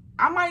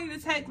to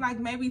take like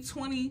maybe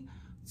 20,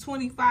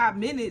 25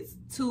 minutes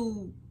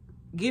to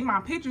get my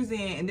pictures in,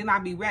 and then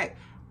I'll be back.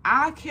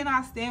 I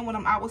cannot stand when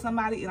I'm out with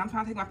somebody and I'm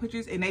trying to take my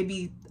pictures and they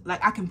be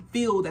like, I can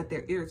feel that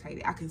they're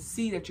irritated. I can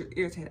see that you're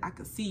irritated. I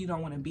can see you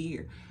don't want to be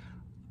here.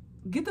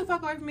 Get the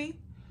fuck away from me.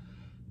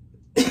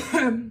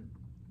 I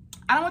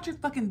don't want your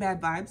fucking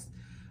bad vibes.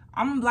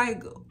 I'm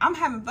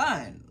having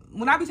fun.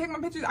 When I be taking my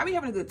pictures, I be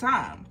having a good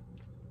time.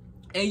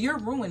 And you're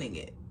ruining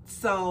it.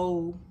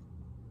 So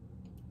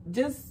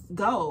just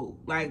go.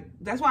 Like,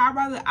 that's why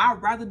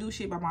I'd rather do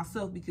shit by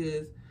myself,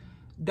 because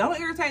don't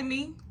irritate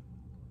me.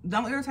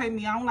 Don't irritate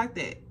me. I don't like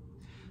that.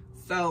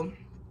 So,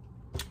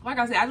 like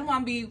I said, I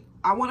want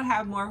to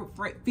have more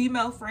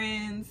female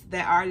friends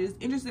that are just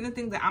interested in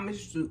things that I'm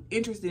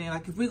interested in.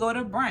 Like, if we go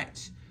to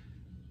brunch,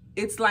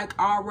 it's like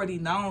already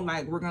known,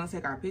 like, we're going to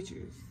take our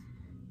pictures,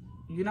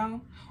 you know?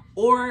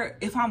 Or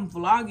if I'm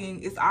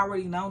vlogging, it's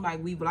already known,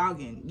 like, we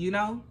vlogging, you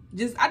know?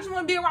 I just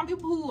want to be around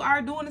people who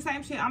are doing the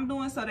same shit I'm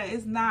doing, so that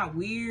it's not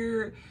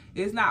weird,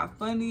 it's not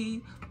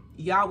funny.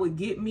 Y'all would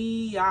get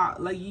me,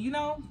 y'all, like, you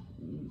know,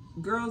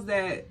 the girls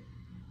that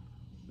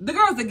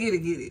get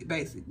it,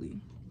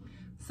 basically.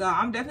 So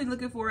I'm definitely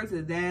looking forward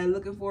to that.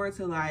 Looking forward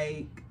to,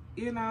 like,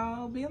 you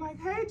know, being like,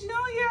 hey,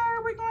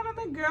 Junior, we're going on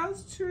the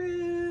girls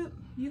trip.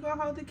 You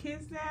gonna hold the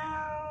kids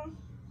down?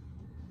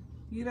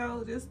 You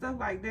know, just stuff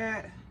like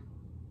that.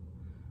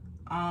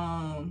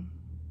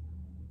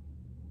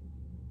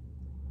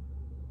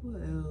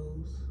 What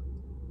else?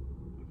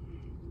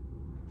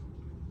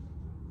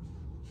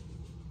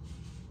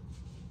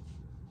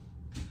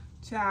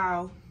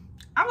 Child,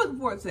 I'm looking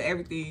forward to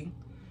everything.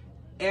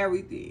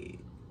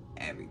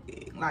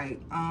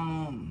 Like,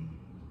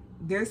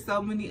 there's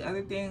so many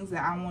other things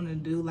that I want to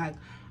do. Like,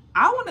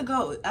 I want to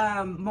go,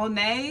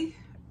 Monet,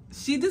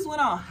 she just went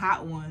on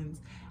Hot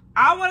Ones.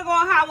 I want to go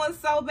on Hot Ones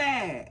so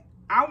bad.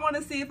 I want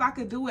to see if I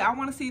could do it. I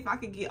want to see if I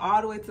could get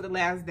all the way to the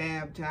last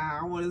dab,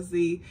 child. I want to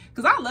see,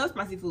 because I love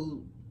spicy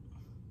food.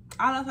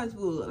 I love spicy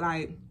food.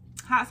 Like,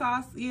 hot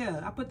sauce,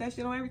 yeah, I put that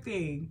shit on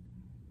everything.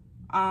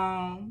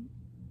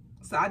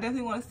 So I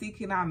definitely want to see,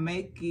 can I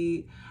make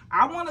it?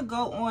 I want to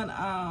go on,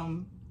 I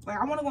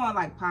want to go on,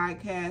 like,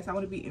 podcasts. I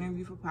want to be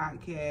interviewed for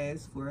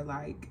podcasts for,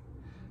 like,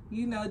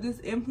 you know, this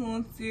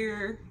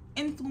influencery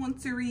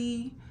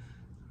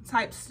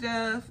type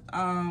stuff.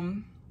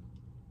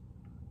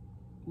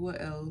 What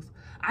else?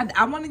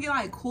 I want to get,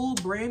 like, cool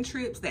brand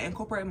trips that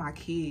incorporate my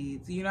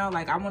kids, you know?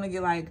 Like, I want to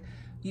get, like,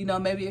 you know,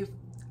 maybe if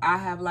I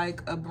have,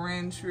 like, a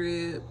brand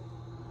trip,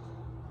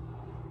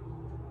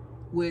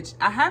 which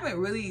I haven't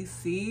really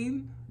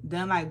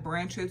done, like,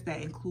 brand trips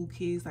that include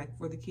kids, like,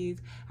 for the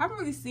kids. I haven't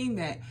really seen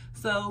that.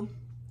 So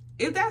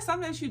if that's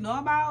something that you know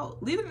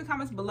about, leave it in the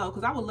comments below,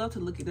 because I would love to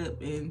look it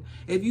up. And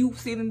if you've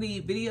seen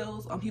any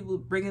videos on people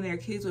bringing their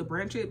kids with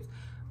brand trips,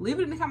 leave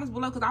it in the comments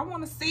below, because I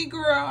want to see,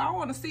 girl. I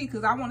want to see,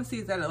 because I want to see,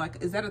 is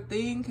that a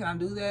thing? Can I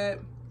do that?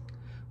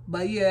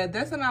 But yeah,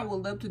 that's something I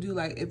would love to do.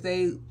 Like, if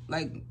they,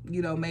 like,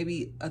 you know,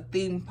 maybe a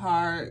theme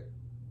park,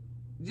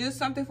 just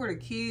something for the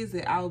kids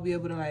that I will be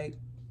able to, like,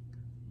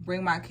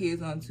 bring my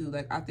kids onto.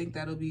 Like, I think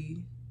that'll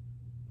be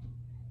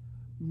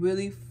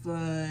really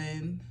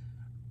fun.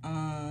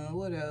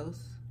 What else?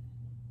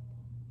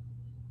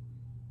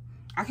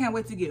 I can't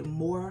wait to get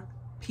more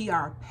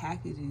PR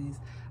packages.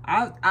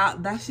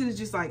 That shit is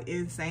just, like,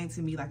 insane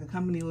to me. Like, a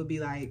company would be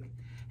like,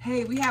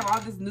 hey, we have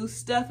all this new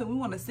stuff and we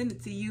want to send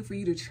it to you for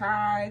you to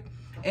try.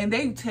 And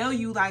they tell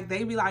you, like,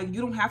 they be like, you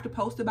don't have to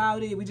post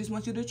about it. We just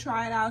want you to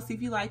try it out, see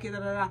if you like it,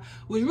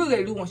 Which really,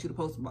 they do want you to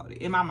post about it,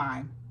 in my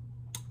mind.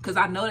 Because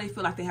I know they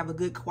feel like they have a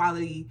good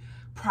quality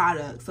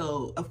product.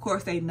 So, of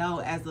course, they know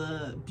as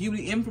a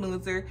beauty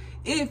influencer,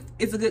 if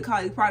it's a good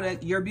quality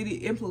product, you're a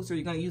beauty influencer,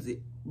 you're going to use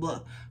it.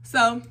 Blah.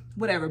 So,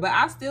 whatever. But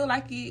I still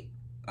like it.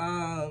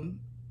 I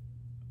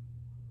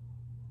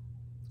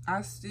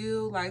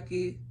still like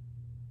it.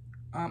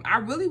 I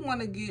really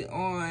want to get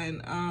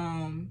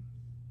on,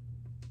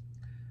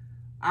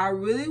 I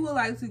really would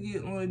like to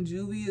get on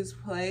Juvia's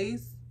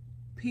Place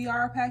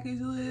PR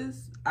package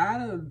list. I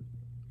gotta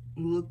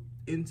look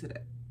into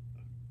that.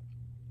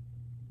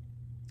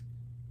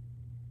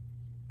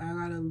 I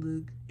gotta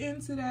look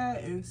into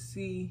that and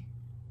see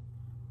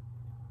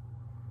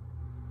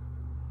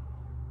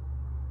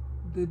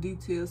the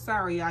details.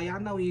 Sorry, y'all. Y'all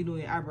know when you're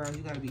doing eyebrows,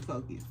 you gotta be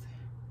focused.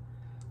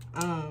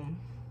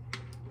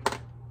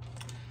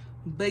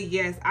 But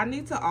yes, I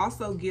need to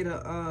also get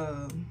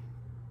a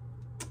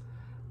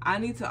I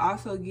need to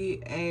also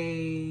get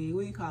a,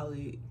 what do you call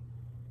it?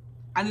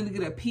 I need to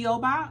get a P.O.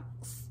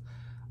 box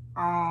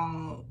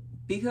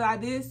because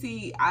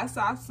I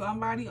saw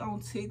somebody on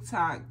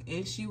TikTok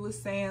and she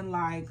was saying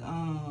like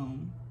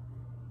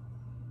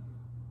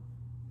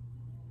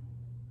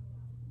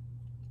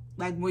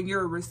when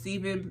you're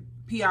receiving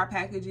PR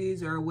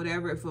packages or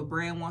whatever, if a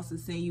brand wants to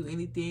send you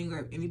anything or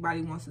if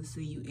anybody wants to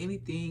send you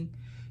anything,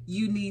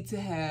 you need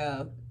to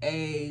have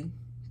a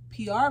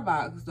PR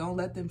box. Don't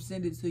let them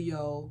send it to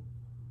your,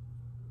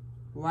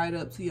 right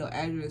up to your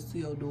address, to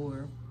your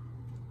door.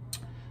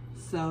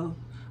 So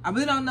I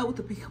really don't know what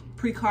the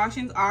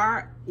precautions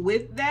are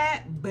with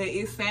that, but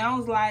it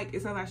sounds like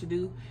it's something I should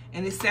do,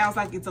 and it sounds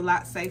like it's a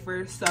lot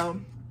safer.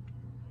 So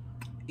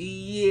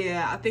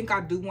yeah, I think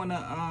I do want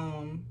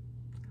to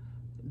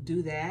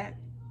do that.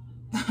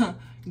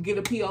 Get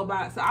a PO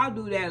box. So I'll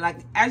do that. Like,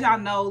 as y'all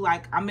know,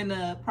 like, I'm in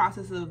the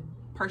process of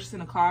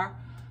purchasing a car.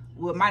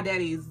 Well, my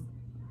daddy's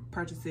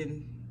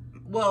purchasing,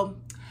 well,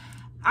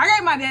 I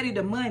gave my daddy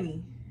the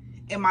money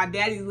and my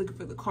daddy's looking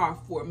for the car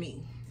for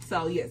me.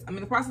 So yes, I'm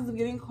in the process of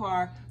getting a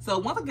car. So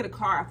once I get a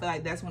car, I feel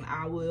like that's when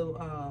I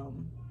will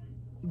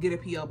get a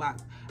PO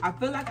box. I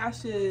feel like I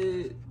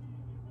should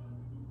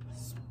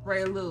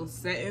spray a little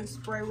setting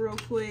spray real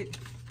quick.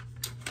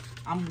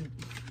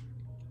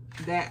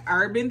 That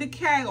Urban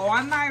Decay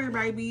all-nighter,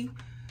 baby.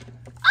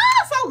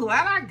 I'm so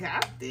glad I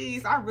got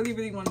this. I really,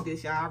 really wanted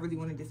this, y'all. I really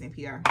wanted this in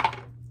PR.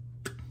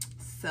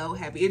 So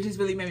happy. It just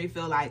really made me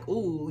feel like,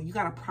 ooh, you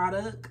got a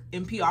product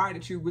in PR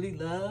that you really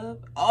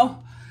love.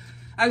 Oh,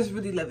 I just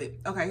really love it.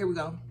 Okay, here we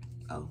go.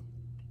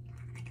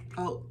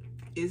 Oh,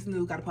 it's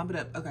new. Gotta pump it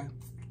up. Okay.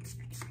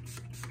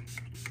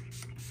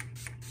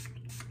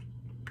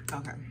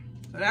 Okay,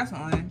 so that's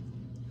on.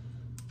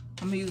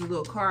 I'm gonna use a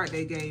little card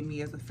they gave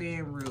me as a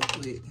fan real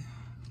quick.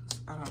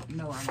 I don't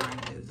know where mine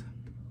is.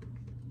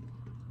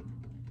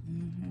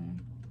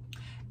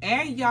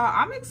 And y'all,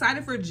 I'm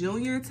excited for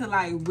Junior to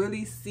like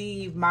really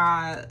see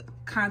my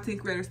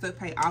content creator stuff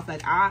pay off.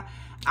 Like I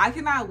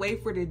cannot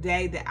wait for the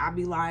day that I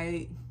be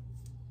like,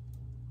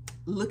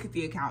 look at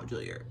the account,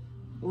 Junior.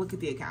 Look at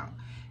the account.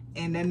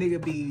 And that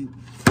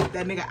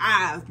nigga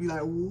eyes be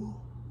like,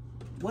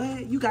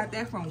 what? You got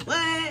that from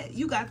what?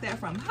 You got that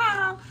from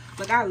how?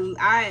 Like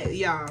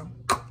y'all,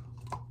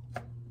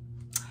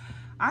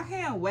 I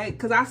can't wait,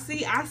 because I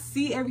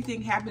see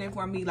everything happening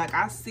for me. Like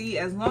I see,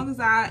 as long as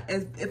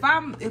if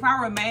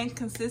I remain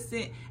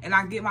consistent and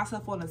I get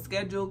myself on a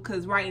schedule,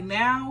 because right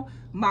now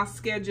my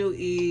schedule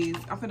is,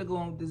 I'm finna go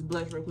on this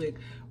blush real quick.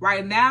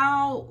 Right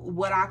now,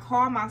 what I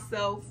call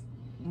myself,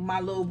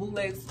 my little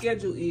bootleg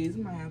schedule is, I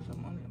might have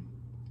something on him.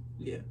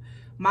 Yeah.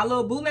 My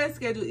little bootleg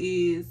schedule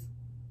is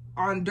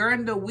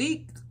during the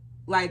week,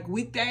 like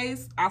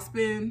weekdays, I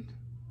spend,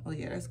 oh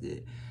yeah, that's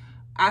good.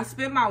 I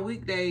spend my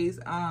weekdays,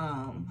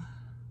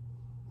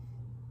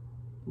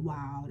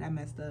 wow, that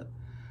messed up.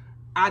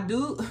 I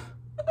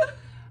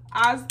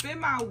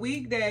spend my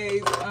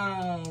weekdays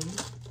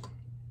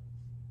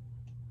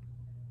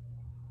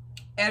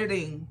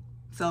editing.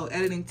 So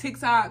editing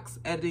TikToks,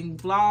 editing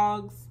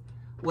vlogs,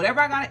 whatever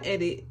I gotta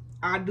edit,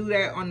 I do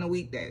that on the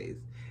weekdays.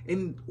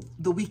 And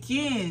the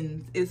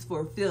weekends is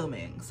for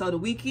filming. So the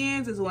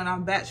weekends is when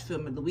I'm batch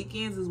filming. The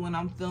weekends is when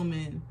I'm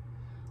filming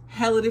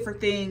hella different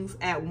things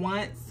at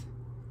once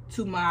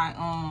to my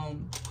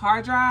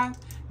hard drive.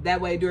 That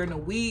way during the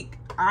week,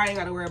 I ain't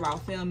gotta worry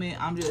about filming.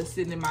 I'm just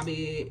sitting in my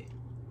bed,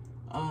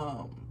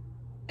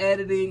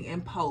 editing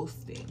and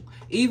posting.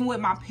 Even with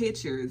my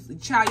pictures.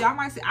 Child, y'all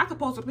might say, I could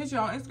post a picture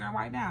on Instagram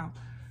right now.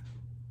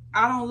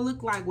 I don't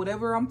look like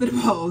whatever I'm gonna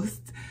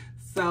post.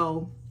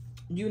 So,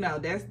 you know,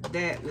 that's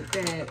that with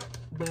that.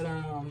 But,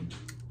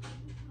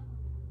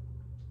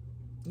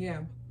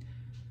 yeah.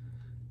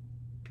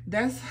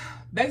 That's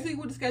basically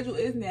what the schedule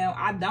is now.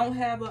 I don't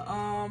have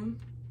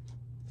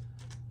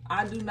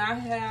I do not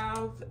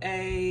have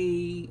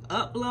a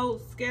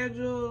upload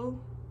schedule.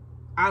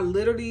 I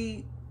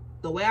literally,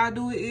 the way I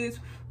do it is,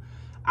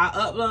 I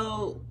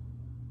upload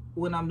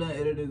when I'm done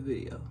editing the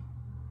video.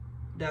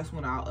 That's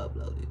when I'll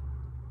upload it.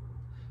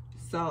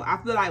 So I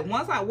feel like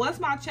once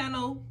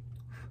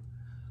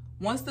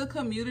the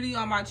community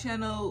on my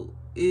channel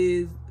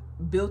is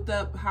built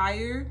up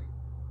higher,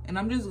 and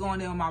I'm just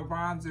going in on my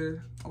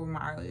bronzer over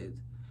my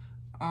eyelids.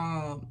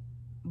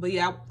 But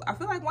yeah, I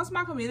feel like once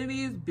my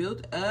community is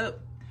built up,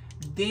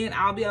 then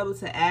I'll be able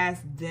to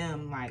ask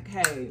them like,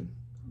 hey,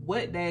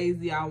 what days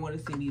do y'all want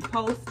to see me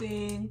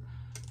posting?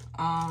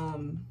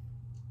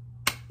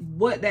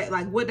 What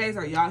days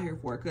are y'all here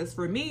for? Because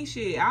for me,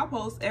 shit, I'll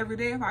post every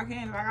day if I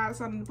can. If I got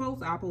something to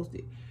post, I'll post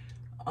it.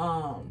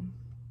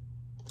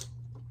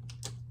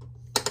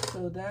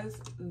 So that's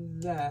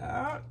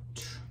that.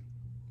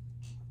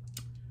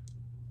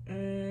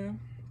 And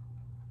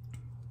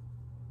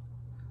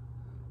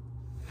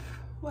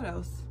what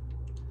else?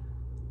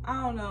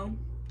 I don't know.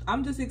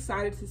 I'm just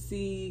excited to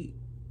see,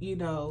 you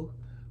know,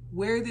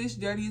 where this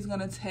journey is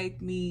gonna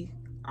take me.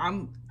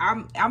 I'm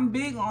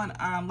big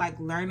on like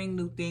learning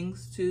new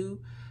things too.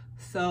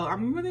 So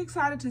I'm really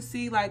excited to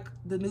see like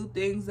the new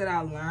things that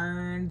I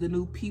learned, the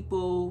new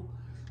people,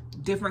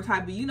 different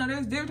type of, you know,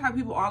 there's different type of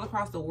people all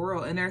across the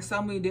world, and there's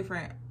so many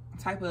different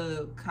type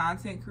of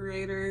content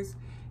creators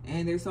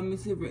and there's so many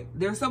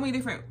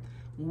different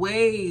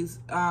ways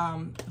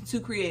to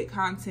create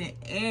content.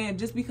 And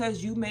just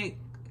because you make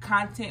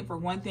content for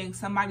one thing,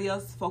 somebody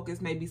else's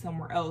focus may be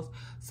somewhere else.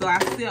 So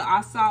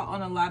I saw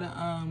on a lot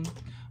of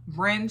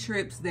brand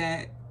trips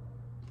that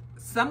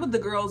some of the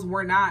girls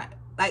were not,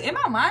 like, in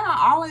my mind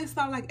I always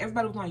felt like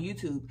everybody was on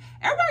YouTube.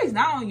 Everybody's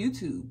not on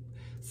YouTube.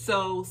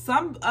 So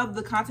some of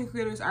the content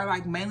creators are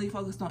like mainly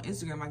focused on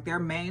Instagram. Like their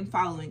main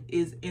following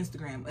is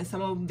Instagram, and some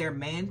of them, their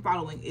main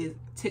following is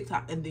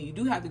TikTok. And then you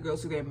do have the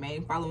girls who their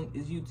main following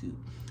is YouTube.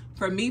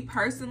 For me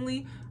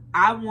personally,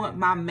 I want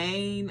my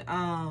main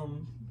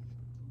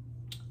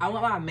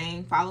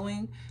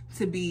following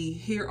to be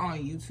here on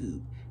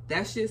YouTube.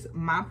 That's just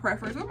my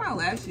preference. What are my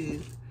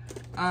lashes?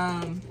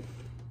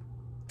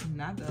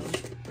 Not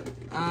those.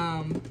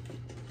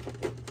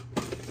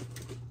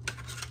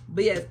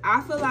 But yes,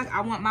 I feel like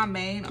I want my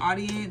main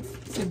audience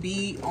to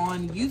be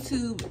on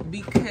YouTube,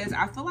 because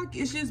I feel like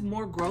it's just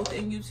more growth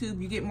in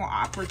YouTube. You get more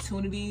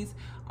opportunities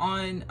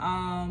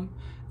on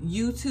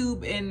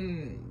YouTube,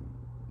 and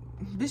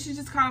this is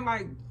just kind of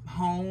like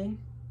home.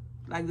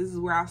 Like, this is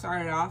where I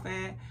started off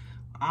at.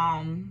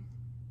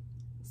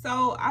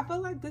 So I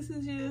feel like this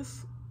is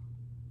just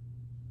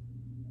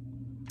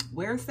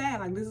where it's at.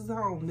 Like, this is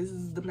home. This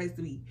is the place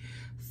to be.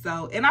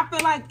 So, and I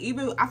feel like if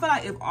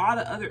all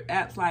the other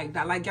apps like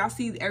that, like y'all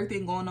see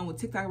everything going on with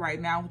TikTok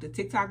right now with the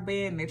TikTok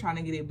ban, and they're trying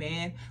to get it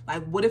banned.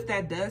 Like, what if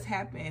that does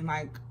happen?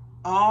 Like,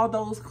 all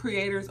those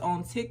creators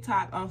on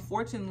TikTok,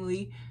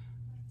 unfortunately,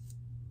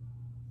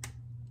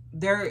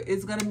 there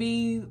is going to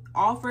be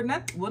all for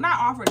nothing. Well, not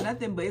all for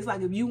nothing, but it's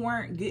like if you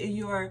weren't getting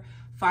your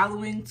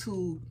following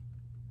to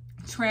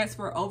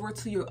transfer over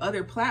to your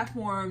other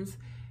platforms,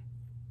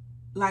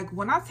 like,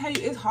 when I tell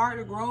you it's hard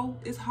to grow,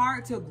 it's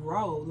hard to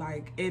grow.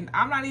 Like, and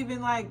I'm not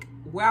even like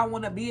where I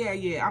want to be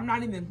at yet. I'm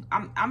not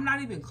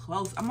even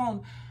close.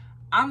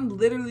 I'm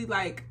literally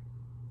like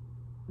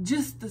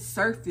just the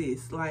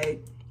surface.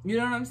 Like, you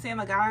know what I'm saying?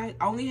 Like, I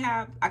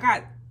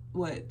got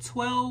what,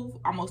 12,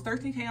 almost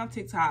 13K on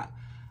TikTok.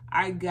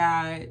 I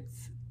got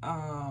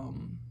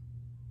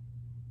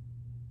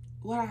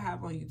what I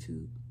have on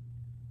YouTube,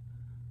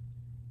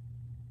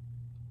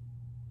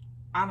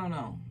 I don't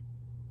know.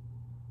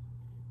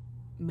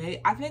 What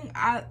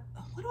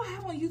do I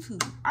have on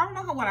YouTube? I don't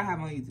know what I have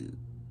on YouTube.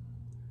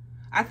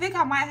 I think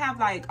I might have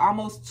like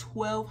almost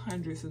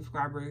 1,200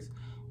 subscribers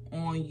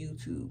on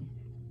YouTube.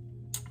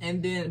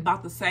 And then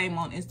about the same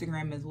on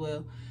Instagram as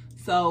well.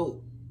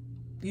 So,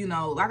 you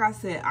know, like I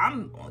said,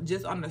 I'm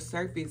just on the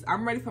surface.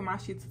 I'm ready for my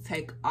shit to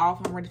take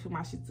off. I'm ready for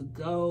my shit to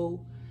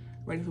go.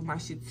 Ready for my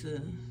shit to,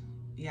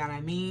 you know what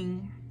I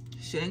mean?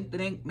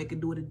 Shink, make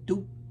it do what it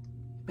do.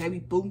 Baby,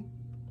 boom.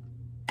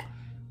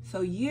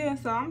 So yeah,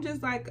 so I'm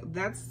just like,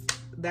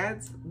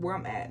 that's where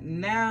I'm at.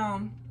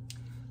 Now,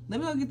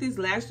 let me go get this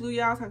lash glue,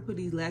 y'all, so I can put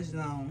these lashes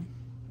on.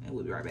 And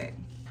we'll be right back.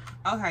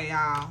 Okay,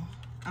 y'all,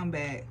 I'm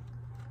back.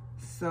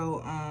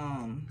 So,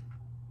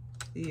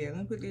 yeah, let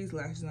me put these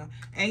lashes on.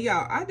 And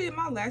y'all, I did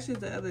my lashes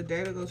the other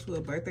day to go to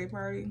a birthday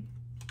party.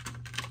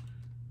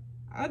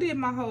 I did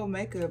my whole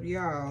makeup,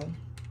 y'all.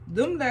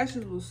 Them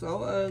lashes was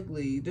so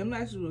ugly. Them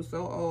lashes was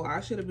so old.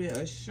 I should have been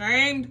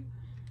ashamed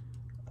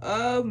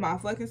of my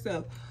fucking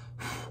self.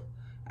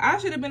 I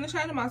should have been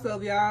ashamed of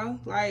myself, y'all.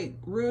 Like,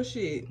 real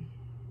shit.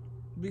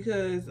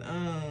 Because,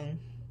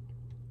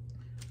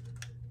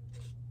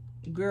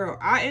 girl,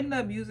 I ended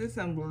up using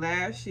some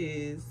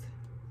lashes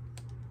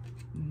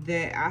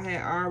that I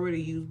had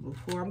already used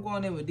before. I'm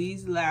going in with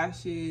these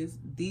lashes.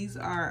 These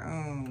are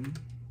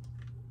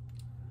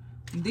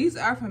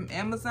from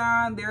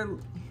Amazon.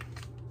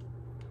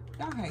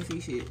 Y'all can't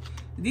see shit.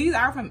 These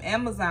are from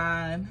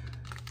Amazon.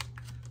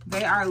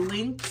 They are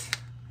linked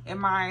in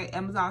my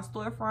Amazon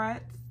storefront.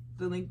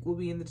 The link will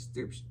be in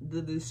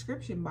the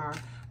description bar.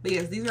 But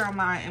yes, these are on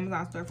my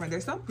Amazon storefront. They're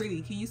so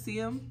pretty. Can you see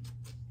them?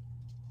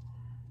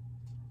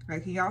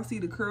 Like, can y'all see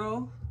the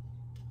curl?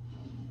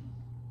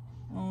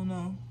 Oh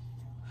no.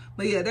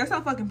 But yeah, they're so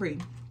fucking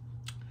pretty.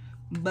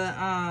 But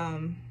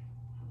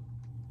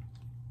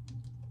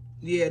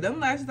yeah, them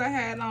lashes I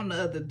had on the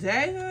other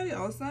day, honey,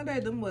 on Sunday,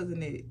 them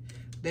wasn't it.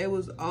 They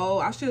was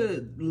old. I should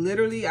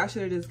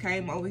have just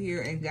came over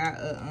here and got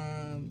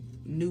a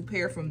new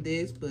pair from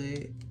this,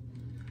 but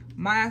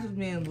my ass was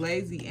being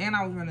lazy and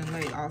I was running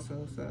late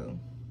also. So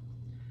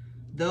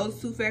those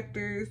two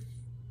factors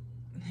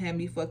had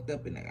me fucked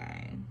up in the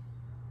game.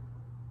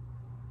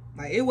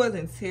 Like, it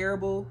wasn't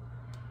terrible.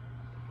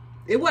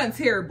 It wasn't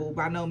terrible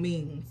by no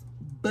means,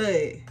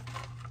 but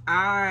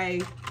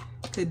I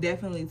could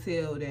definitely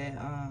tell that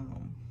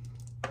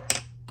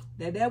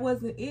that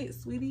wasn't it,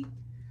 sweetie.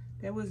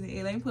 That wasn't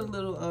it. Let me put a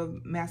little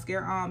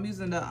mascara on. I'm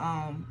using the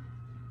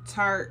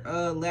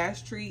Tarte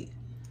Lash Treat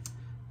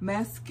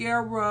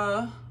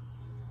mascara.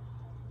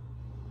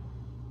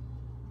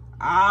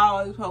 I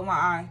always poke my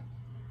eye.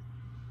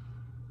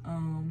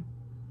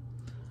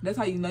 That's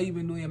how you know you've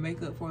been doing your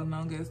makeup for a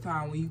longest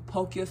time, when you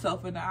poke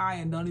yourself in the eye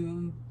and don't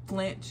even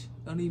flinch,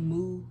 don't even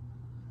move.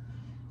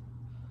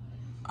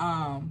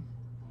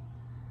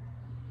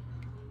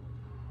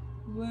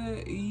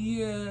 But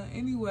yeah,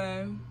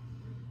 anyway,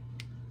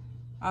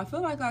 I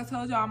feel like I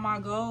told y'all my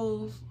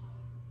goals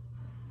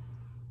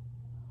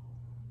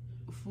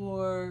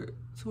for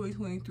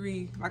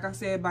 2023. Like I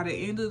said, by the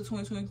end of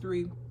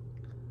 2023,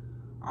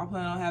 I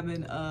plan on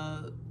having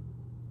a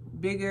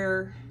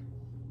bigger,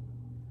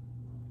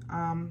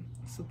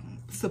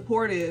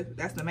 supportive,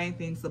 that's the main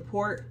thing,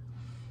 supportive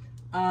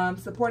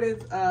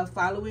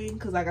following.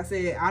 Because like I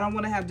said, I don't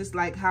want to have just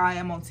like how I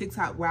am on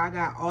TikTok, where I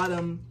got all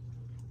them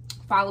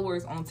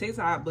followers on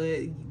TikTok,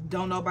 but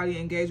don't nobody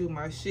engage with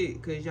my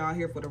shit because y'all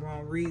here for the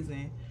wrong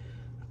reason.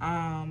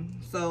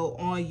 So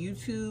on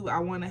YouTube, I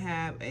want to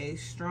have a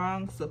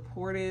strong,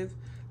 supportive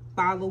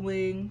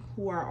following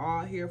who are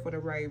all here for the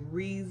right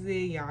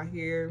reason. Y'all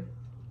here,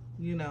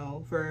 you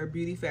know, for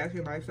beauty,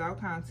 fashion, lifestyle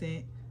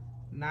content,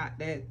 not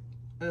that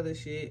other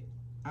shit.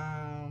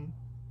 Oh,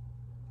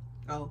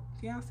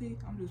 can y'all see?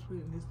 I'm just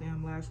putting this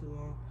damn lash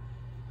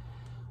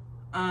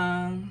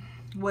on.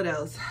 What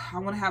else? I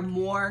want to have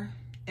more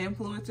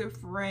influencer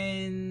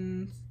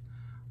friends.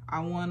 I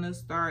want to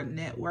start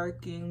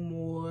networking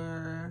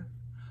more.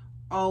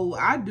 Oh,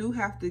 I do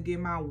have to get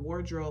my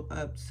wardrobe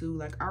up too.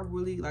 Like, I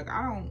really, like,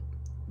 I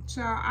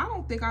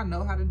don't think I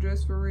know how to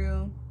dress for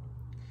real.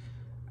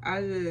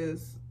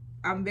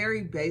 I'm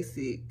very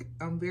basic.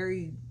 I'm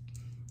very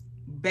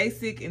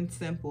basic and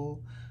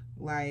simple.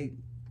 Like,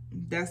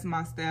 that's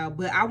my style.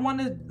 But I want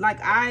to, like,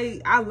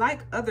 I like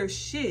other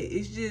shit.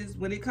 It's just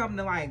when it comes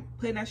to like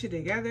putting that shit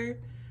together,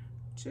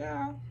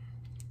 child,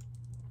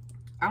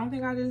 I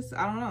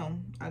don't know.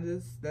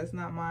 That's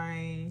not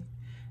my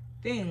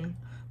thing.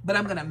 But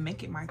I'm gonna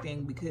make it my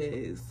thing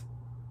because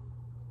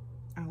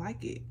I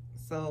like it.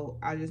 So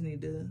I just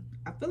need to,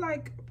 I feel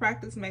like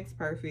practice makes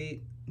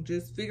perfect.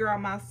 Just figure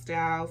out my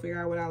style,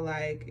 figure out what I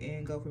like,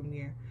 and go from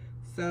there.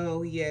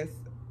 So yes,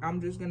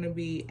 I'm just gonna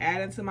be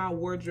adding to my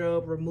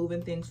wardrobe,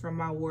 removing things from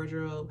my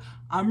wardrobe.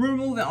 I'm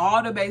removing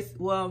all the basics.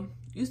 Well,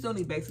 you still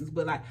need basics,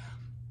 but like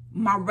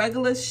my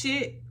regular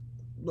shit,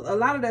 a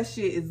lot of that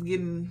shit is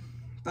getting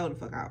thrown the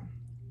fuck out.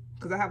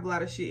 Cause I have a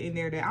lot of shit in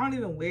there that I don't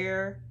even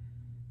wear.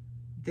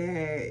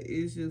 That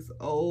is just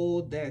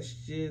old. That's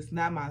just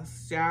not my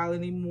style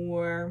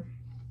anymore.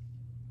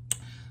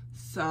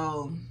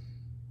 So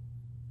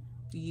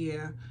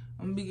yeah,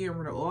 I'm gonna be getting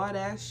rid of all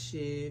that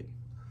shit.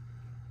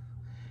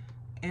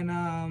 And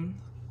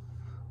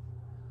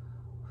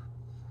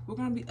we're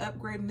gonna be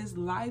upgrading this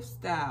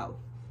lifestyle.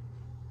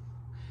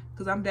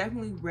 Cause I'm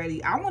definitely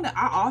ready. I wanna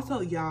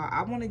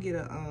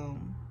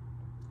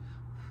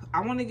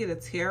get a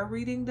tarot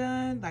reading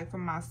done, like for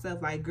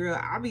myself. Like, girl,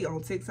 I be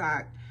on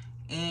TikTok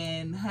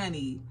and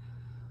honey,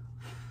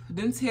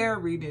 them tarot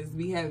readings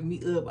be having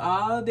me up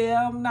all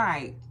damn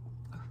night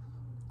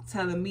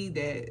telling me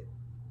that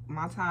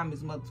my time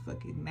is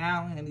motherfucking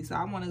now, honey. So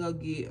I want to go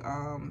get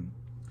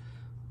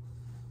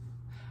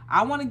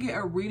I want to get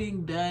a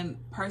reading done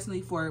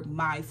personally for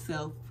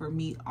myself, for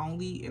me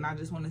only, and I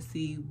just want to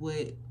see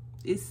what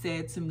it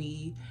said to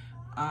me.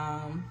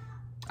 I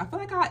feel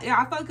like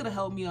it'll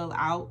help me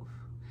out.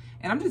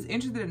 And I'm just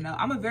interested to know.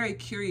 I'm a very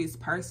curious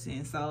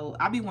person, so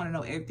I be want to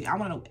know everything. I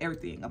want to know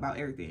everything about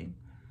everything.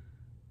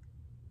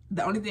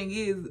 The only thing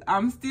is,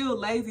 I'm still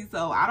lazy,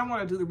 so I don't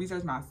want to do the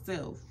research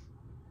myself.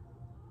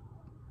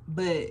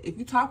 But if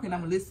you're talking,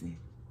 I'm going to listen.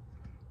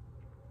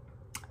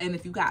 And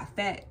if you got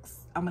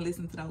facts, I'm going to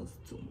listen to those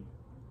too.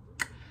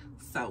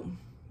 So,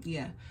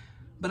 yeah.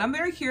 But I'm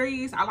very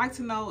curious. I like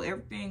to know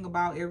everything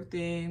about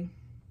everything,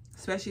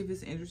 especially if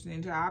it's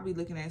interesting. I'll be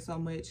looking at so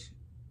much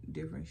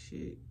different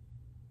shit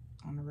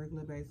on a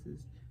regular basis.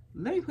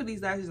 Let me put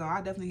these lashes on.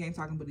 I definitely ain't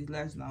talking about these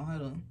lashes on.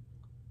 Hold on.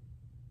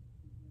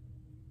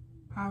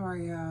 All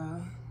right,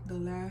 y'all. The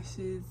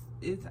lashes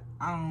is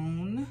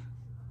on.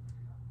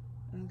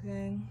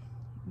 Okay.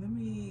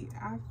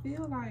 I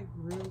feel like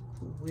real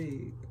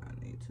quick, I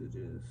need to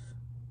just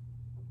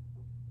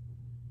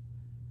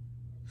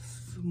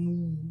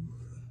smooth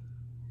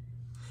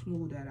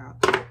that out.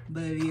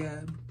 But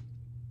yeah,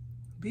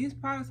 these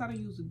products I done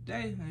used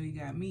today, honey,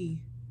 got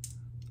me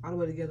all the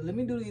way together. Let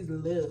me do these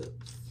lips.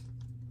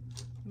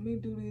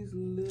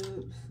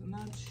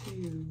 Not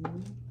you.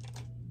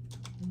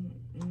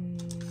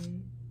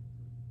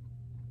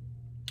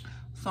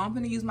 So I'm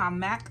gonna use my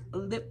MAC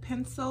lip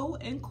pencil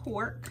and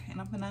cork, and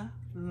I'm gonna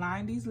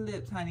line these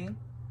lips, honey.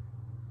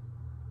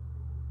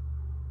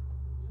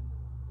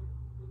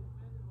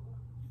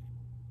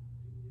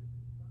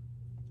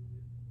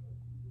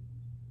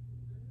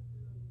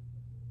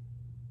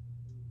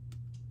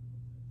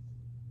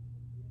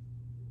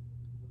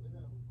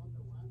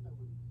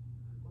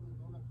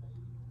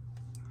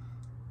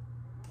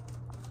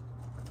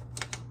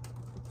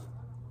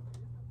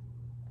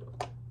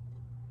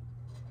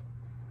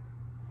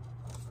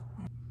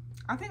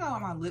 I think I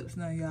want my lips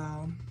now,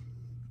 y'all.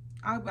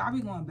 I'll be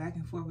going back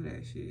and forth with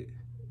that shit.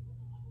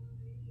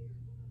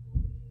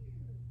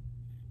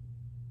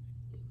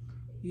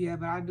 Yeah,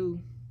 but I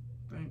do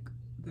think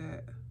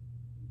that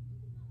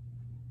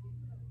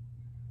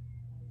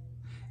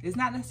it's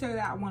not necessarily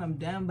that I want them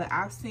done, but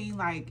I've seen,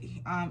 like,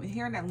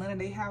 here in Atlanta,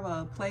 they have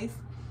a place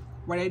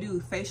where they do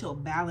facial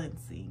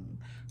balancing.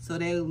 So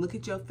they look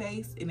at your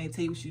face and they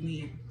tell you what you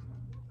need.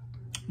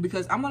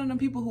 because I'm one of them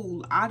people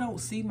who I don't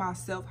see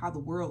myself how the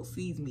world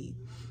sees me.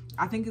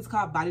 I think it's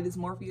called body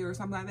dysmorphia or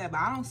something like that, but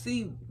I don't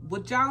see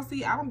what y'all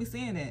see. I don't be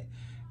seeing it.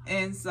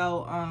 And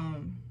so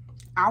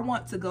I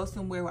want to go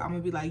somewhere where I'm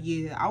gonna be like,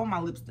 yeah, I want my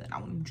lips done. I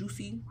want them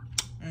juicy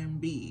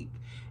and big.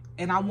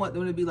 And I want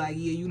them to be like,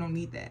 yeah, you don't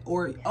need that.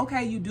 Or,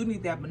 okay, you do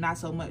need that, but not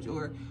so much.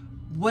 Or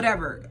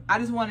whatever. I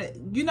just want to,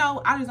 you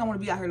know, I just don't want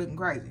to be out here looking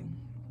crazy.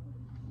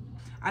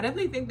 I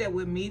definitely think that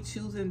with me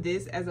choosing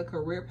this as a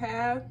career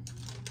path,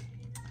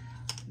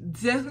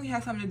 definitely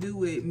has something to do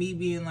with me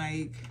being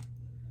like,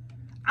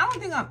 I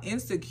don't think I'm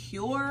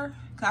insecure.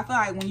 Cause I feel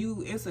like when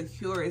you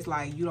insecure, it's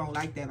like you don't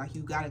like that. Like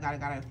you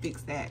gotta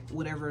fix that.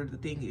 Whatever the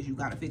thing is, you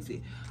gotta fix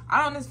it.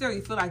 I don't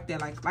necessarily feel like that.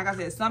 Like I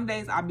said, some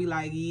days I'll be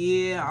like,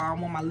 yeah, I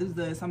want my lips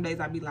done. Some days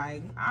I'll be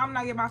like, I'm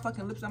not getting my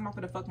fucking lips done. I'm not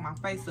gonna fuck my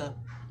face up.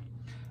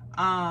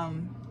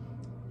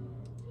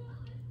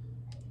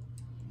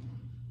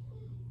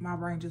 My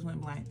brain just went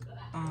blank.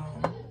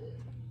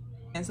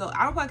 And so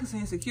I don't feel like it's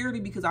insecurity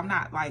because I'm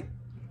not like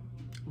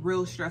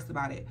real stressed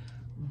about it.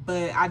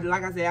 But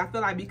like I said, I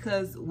feel like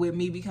because with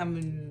me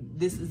becoming,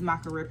 this is my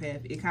career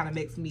path, it kind of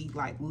makes me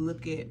like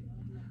look at,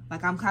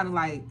 like I'm kind of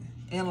like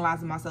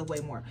analyzing myself way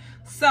more.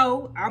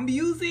 So I'm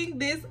using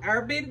this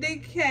Urban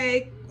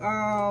Decay,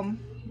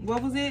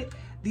 what was it?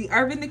 The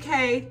Urban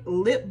Decay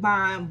Lip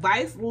Balm,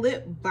 Vice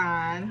Lip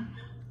Balm,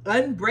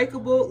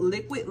 Unbreakable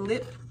Liquid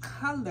Lip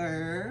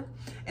Color.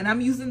 And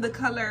I'm using the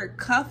color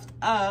Cuffed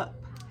Up.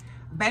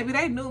 Baby,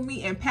 they knew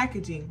me in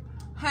packaging.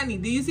 Honey,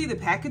 do you see the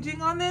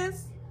packaging on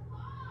this?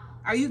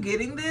 Are you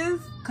getting this?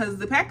 Because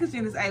the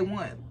packaging is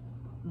A1.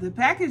 The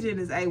packaging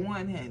is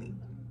A1, honey.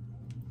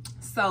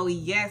 So,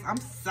 yes, I'm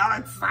so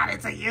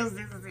excited to use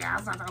this.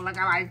 I'm starting to look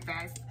at my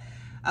face.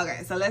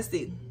 Okay, so let's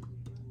see.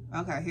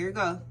 Okay, here we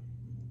go.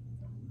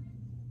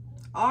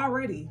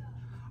 Already.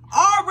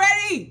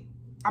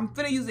 I'm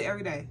finna use it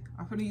every day.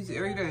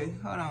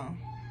 Hold on.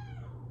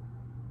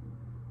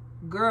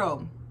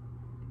 Girl.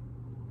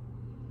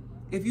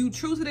 If you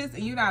true to this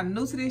and you're not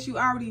new to this, you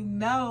already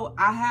know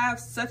I have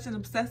such an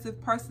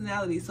obsessive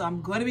personality. So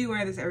I'm going to be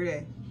wearing this every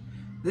day.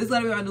 This is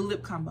going to be my new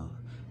lip combo.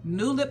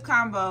 New lip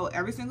combo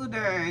every single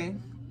day.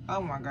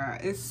 Oh my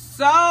God. It's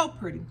so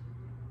pretty.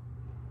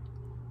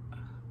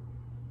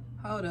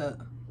 Hold up.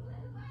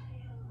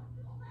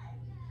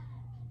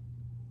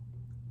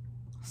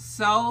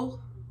 So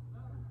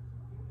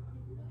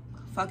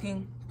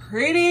fucking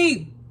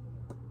pretty.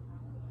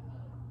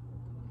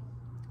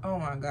 Oh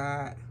my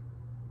God.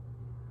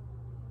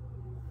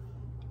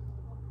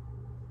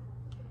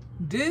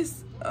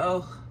 This,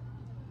 I'm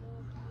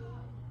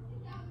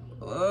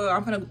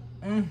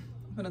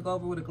gonna go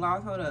over with a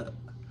gloss.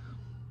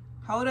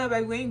 Hold up,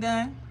 baby. We ain't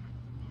done.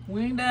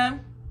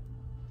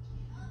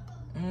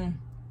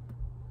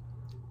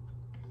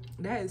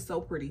 That is so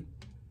pretty.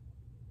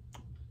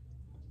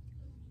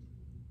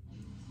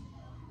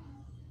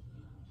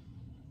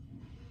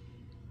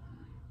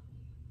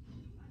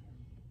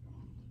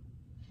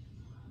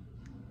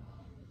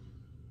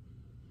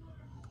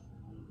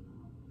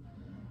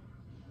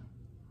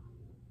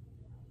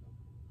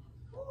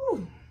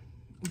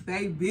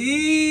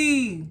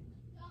 Baby,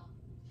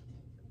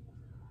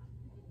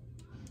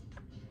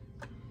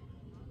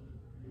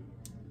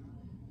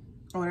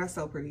 oh, that's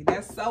so pretty.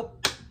 That's so,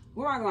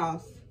 where my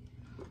gloss?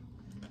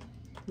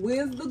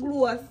 Where's the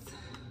gloss?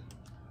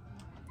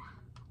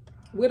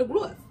 Where the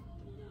gloss?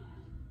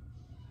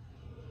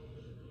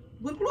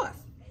 Where the gloss?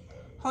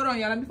 Hold on,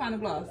 y'all, let me find the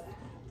gloss.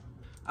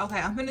 Okay,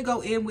 I'm gonna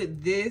go in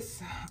with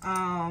this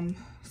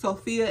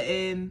Sophia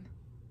and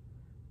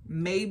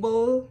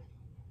Mabel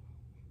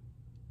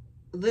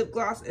lip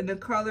gloss, and the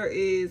color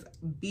is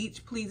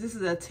Beach Please. This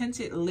is a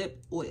tinted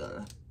lip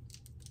oil.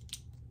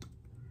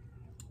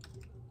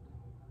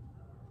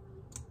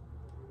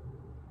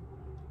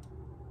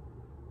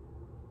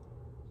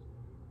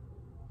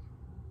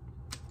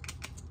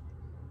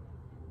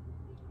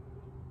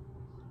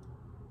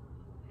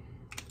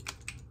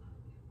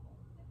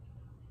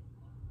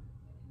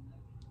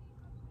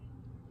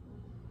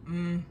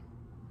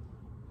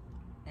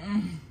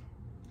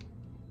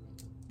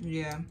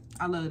 Yeah,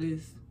 I love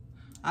this.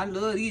 I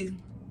love these.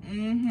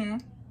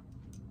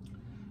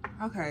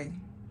 Okay,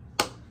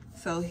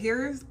 so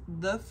here's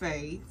the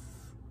face.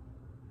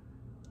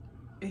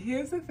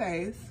 Here's the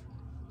face.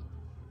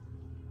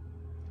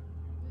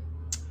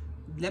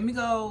 Let me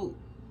go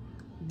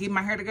get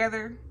my hair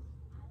together,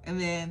 and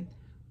then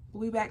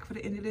we'll be back for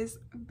the end of this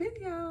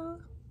video.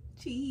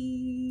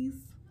 Cheese.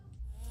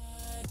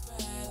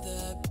 I'd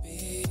rather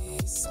be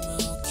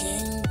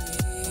smoking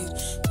weed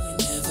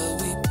whenever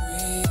we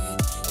breathe.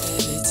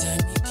 Every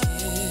time you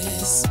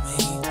kiss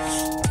me,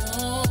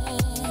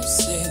 don't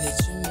say that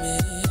you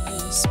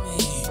miss me.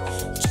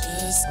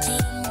 Just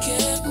come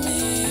get me.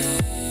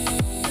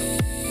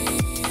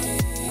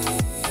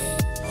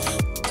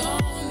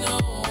 Don't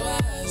know why,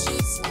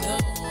 just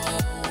know I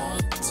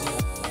want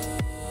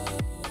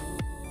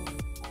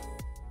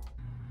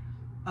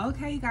to.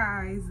 Okay,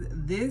 guys,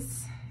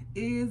 this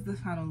is the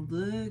final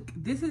look.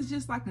 This is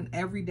just like an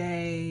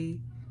everyday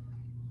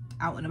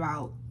out and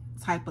about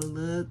type of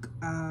look.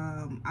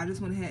 I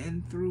just went ahead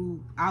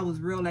and I was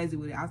real lazy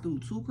with it. I threw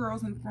 2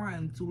 curls in front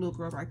and 2 little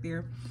curls right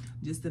there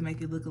just to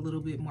make it look a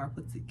little bit more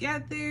put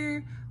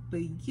together.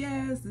 But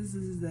yes, this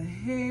is the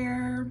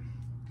hair.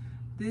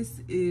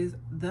 This is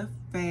the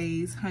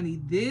face,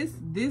 honey. This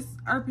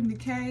Urban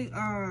Decay,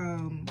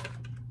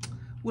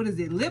 what is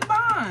it? Lip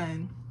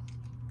Balm.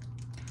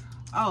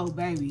 Oh,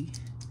 baby.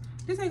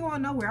 This ain't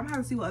going nowhere. I'm gonna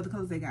have to see what other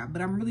colors they got.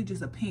 But I'm really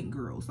just a pink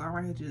girl, so I'm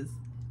gonna just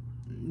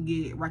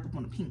get right up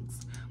on the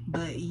pinks.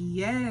 But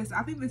yes,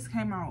 I think this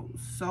came out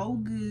so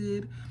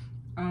good.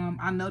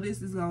 I know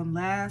this is gonna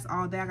last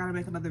all day. I gotta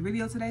make another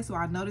video today, so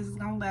I know this is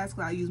gonna last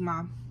because I use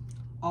my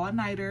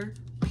all-nighter,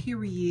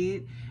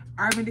 period.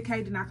 Urban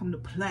Decay did not come to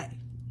play,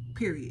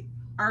 period.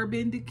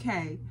 Urban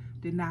Decay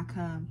did not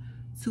come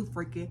to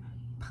freaking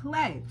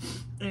play.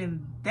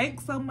 And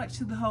thanks so much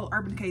to the whole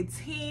Urban Decay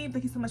team.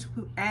 Thank you so much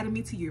for adding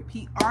me to your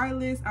PR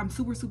list. I'm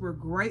super, super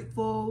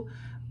grateful.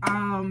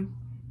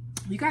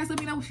 You guys let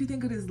me know what you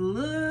think of this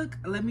look.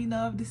 Let me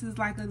know if this is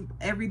like an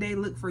everyday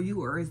look for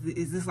you, or is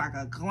this like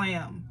a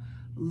glam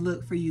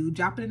look for you.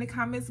 Drop it in the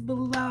comments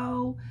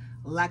below.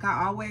 Like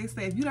I always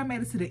say, if you done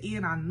made it to the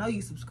end, I know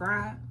you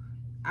subscribe.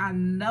 I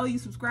know you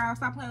subscribe.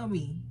 Stop playing with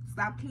me.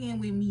 Stop playing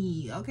with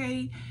me,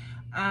 okay?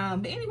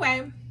 But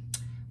anyway,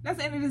 that's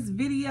the end of this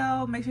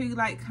video. Make sure you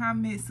like,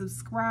 comment,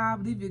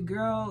 subscribe, leave your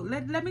girl.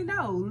 Let me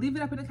know. Leave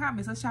it up in the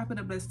comments. Let's chop it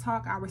up. Let's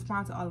talk. I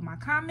respond to all of my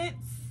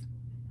comments.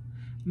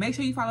 Make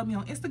sure you follow me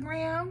on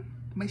Instagram.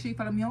 Make sure you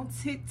follow me on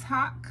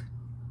TikTok.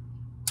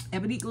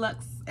 Ebonique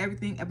Lux.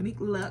 Everything Ebonique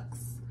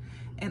Lux.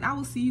 And I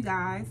will see you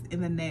guys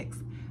in the next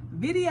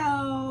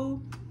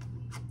video.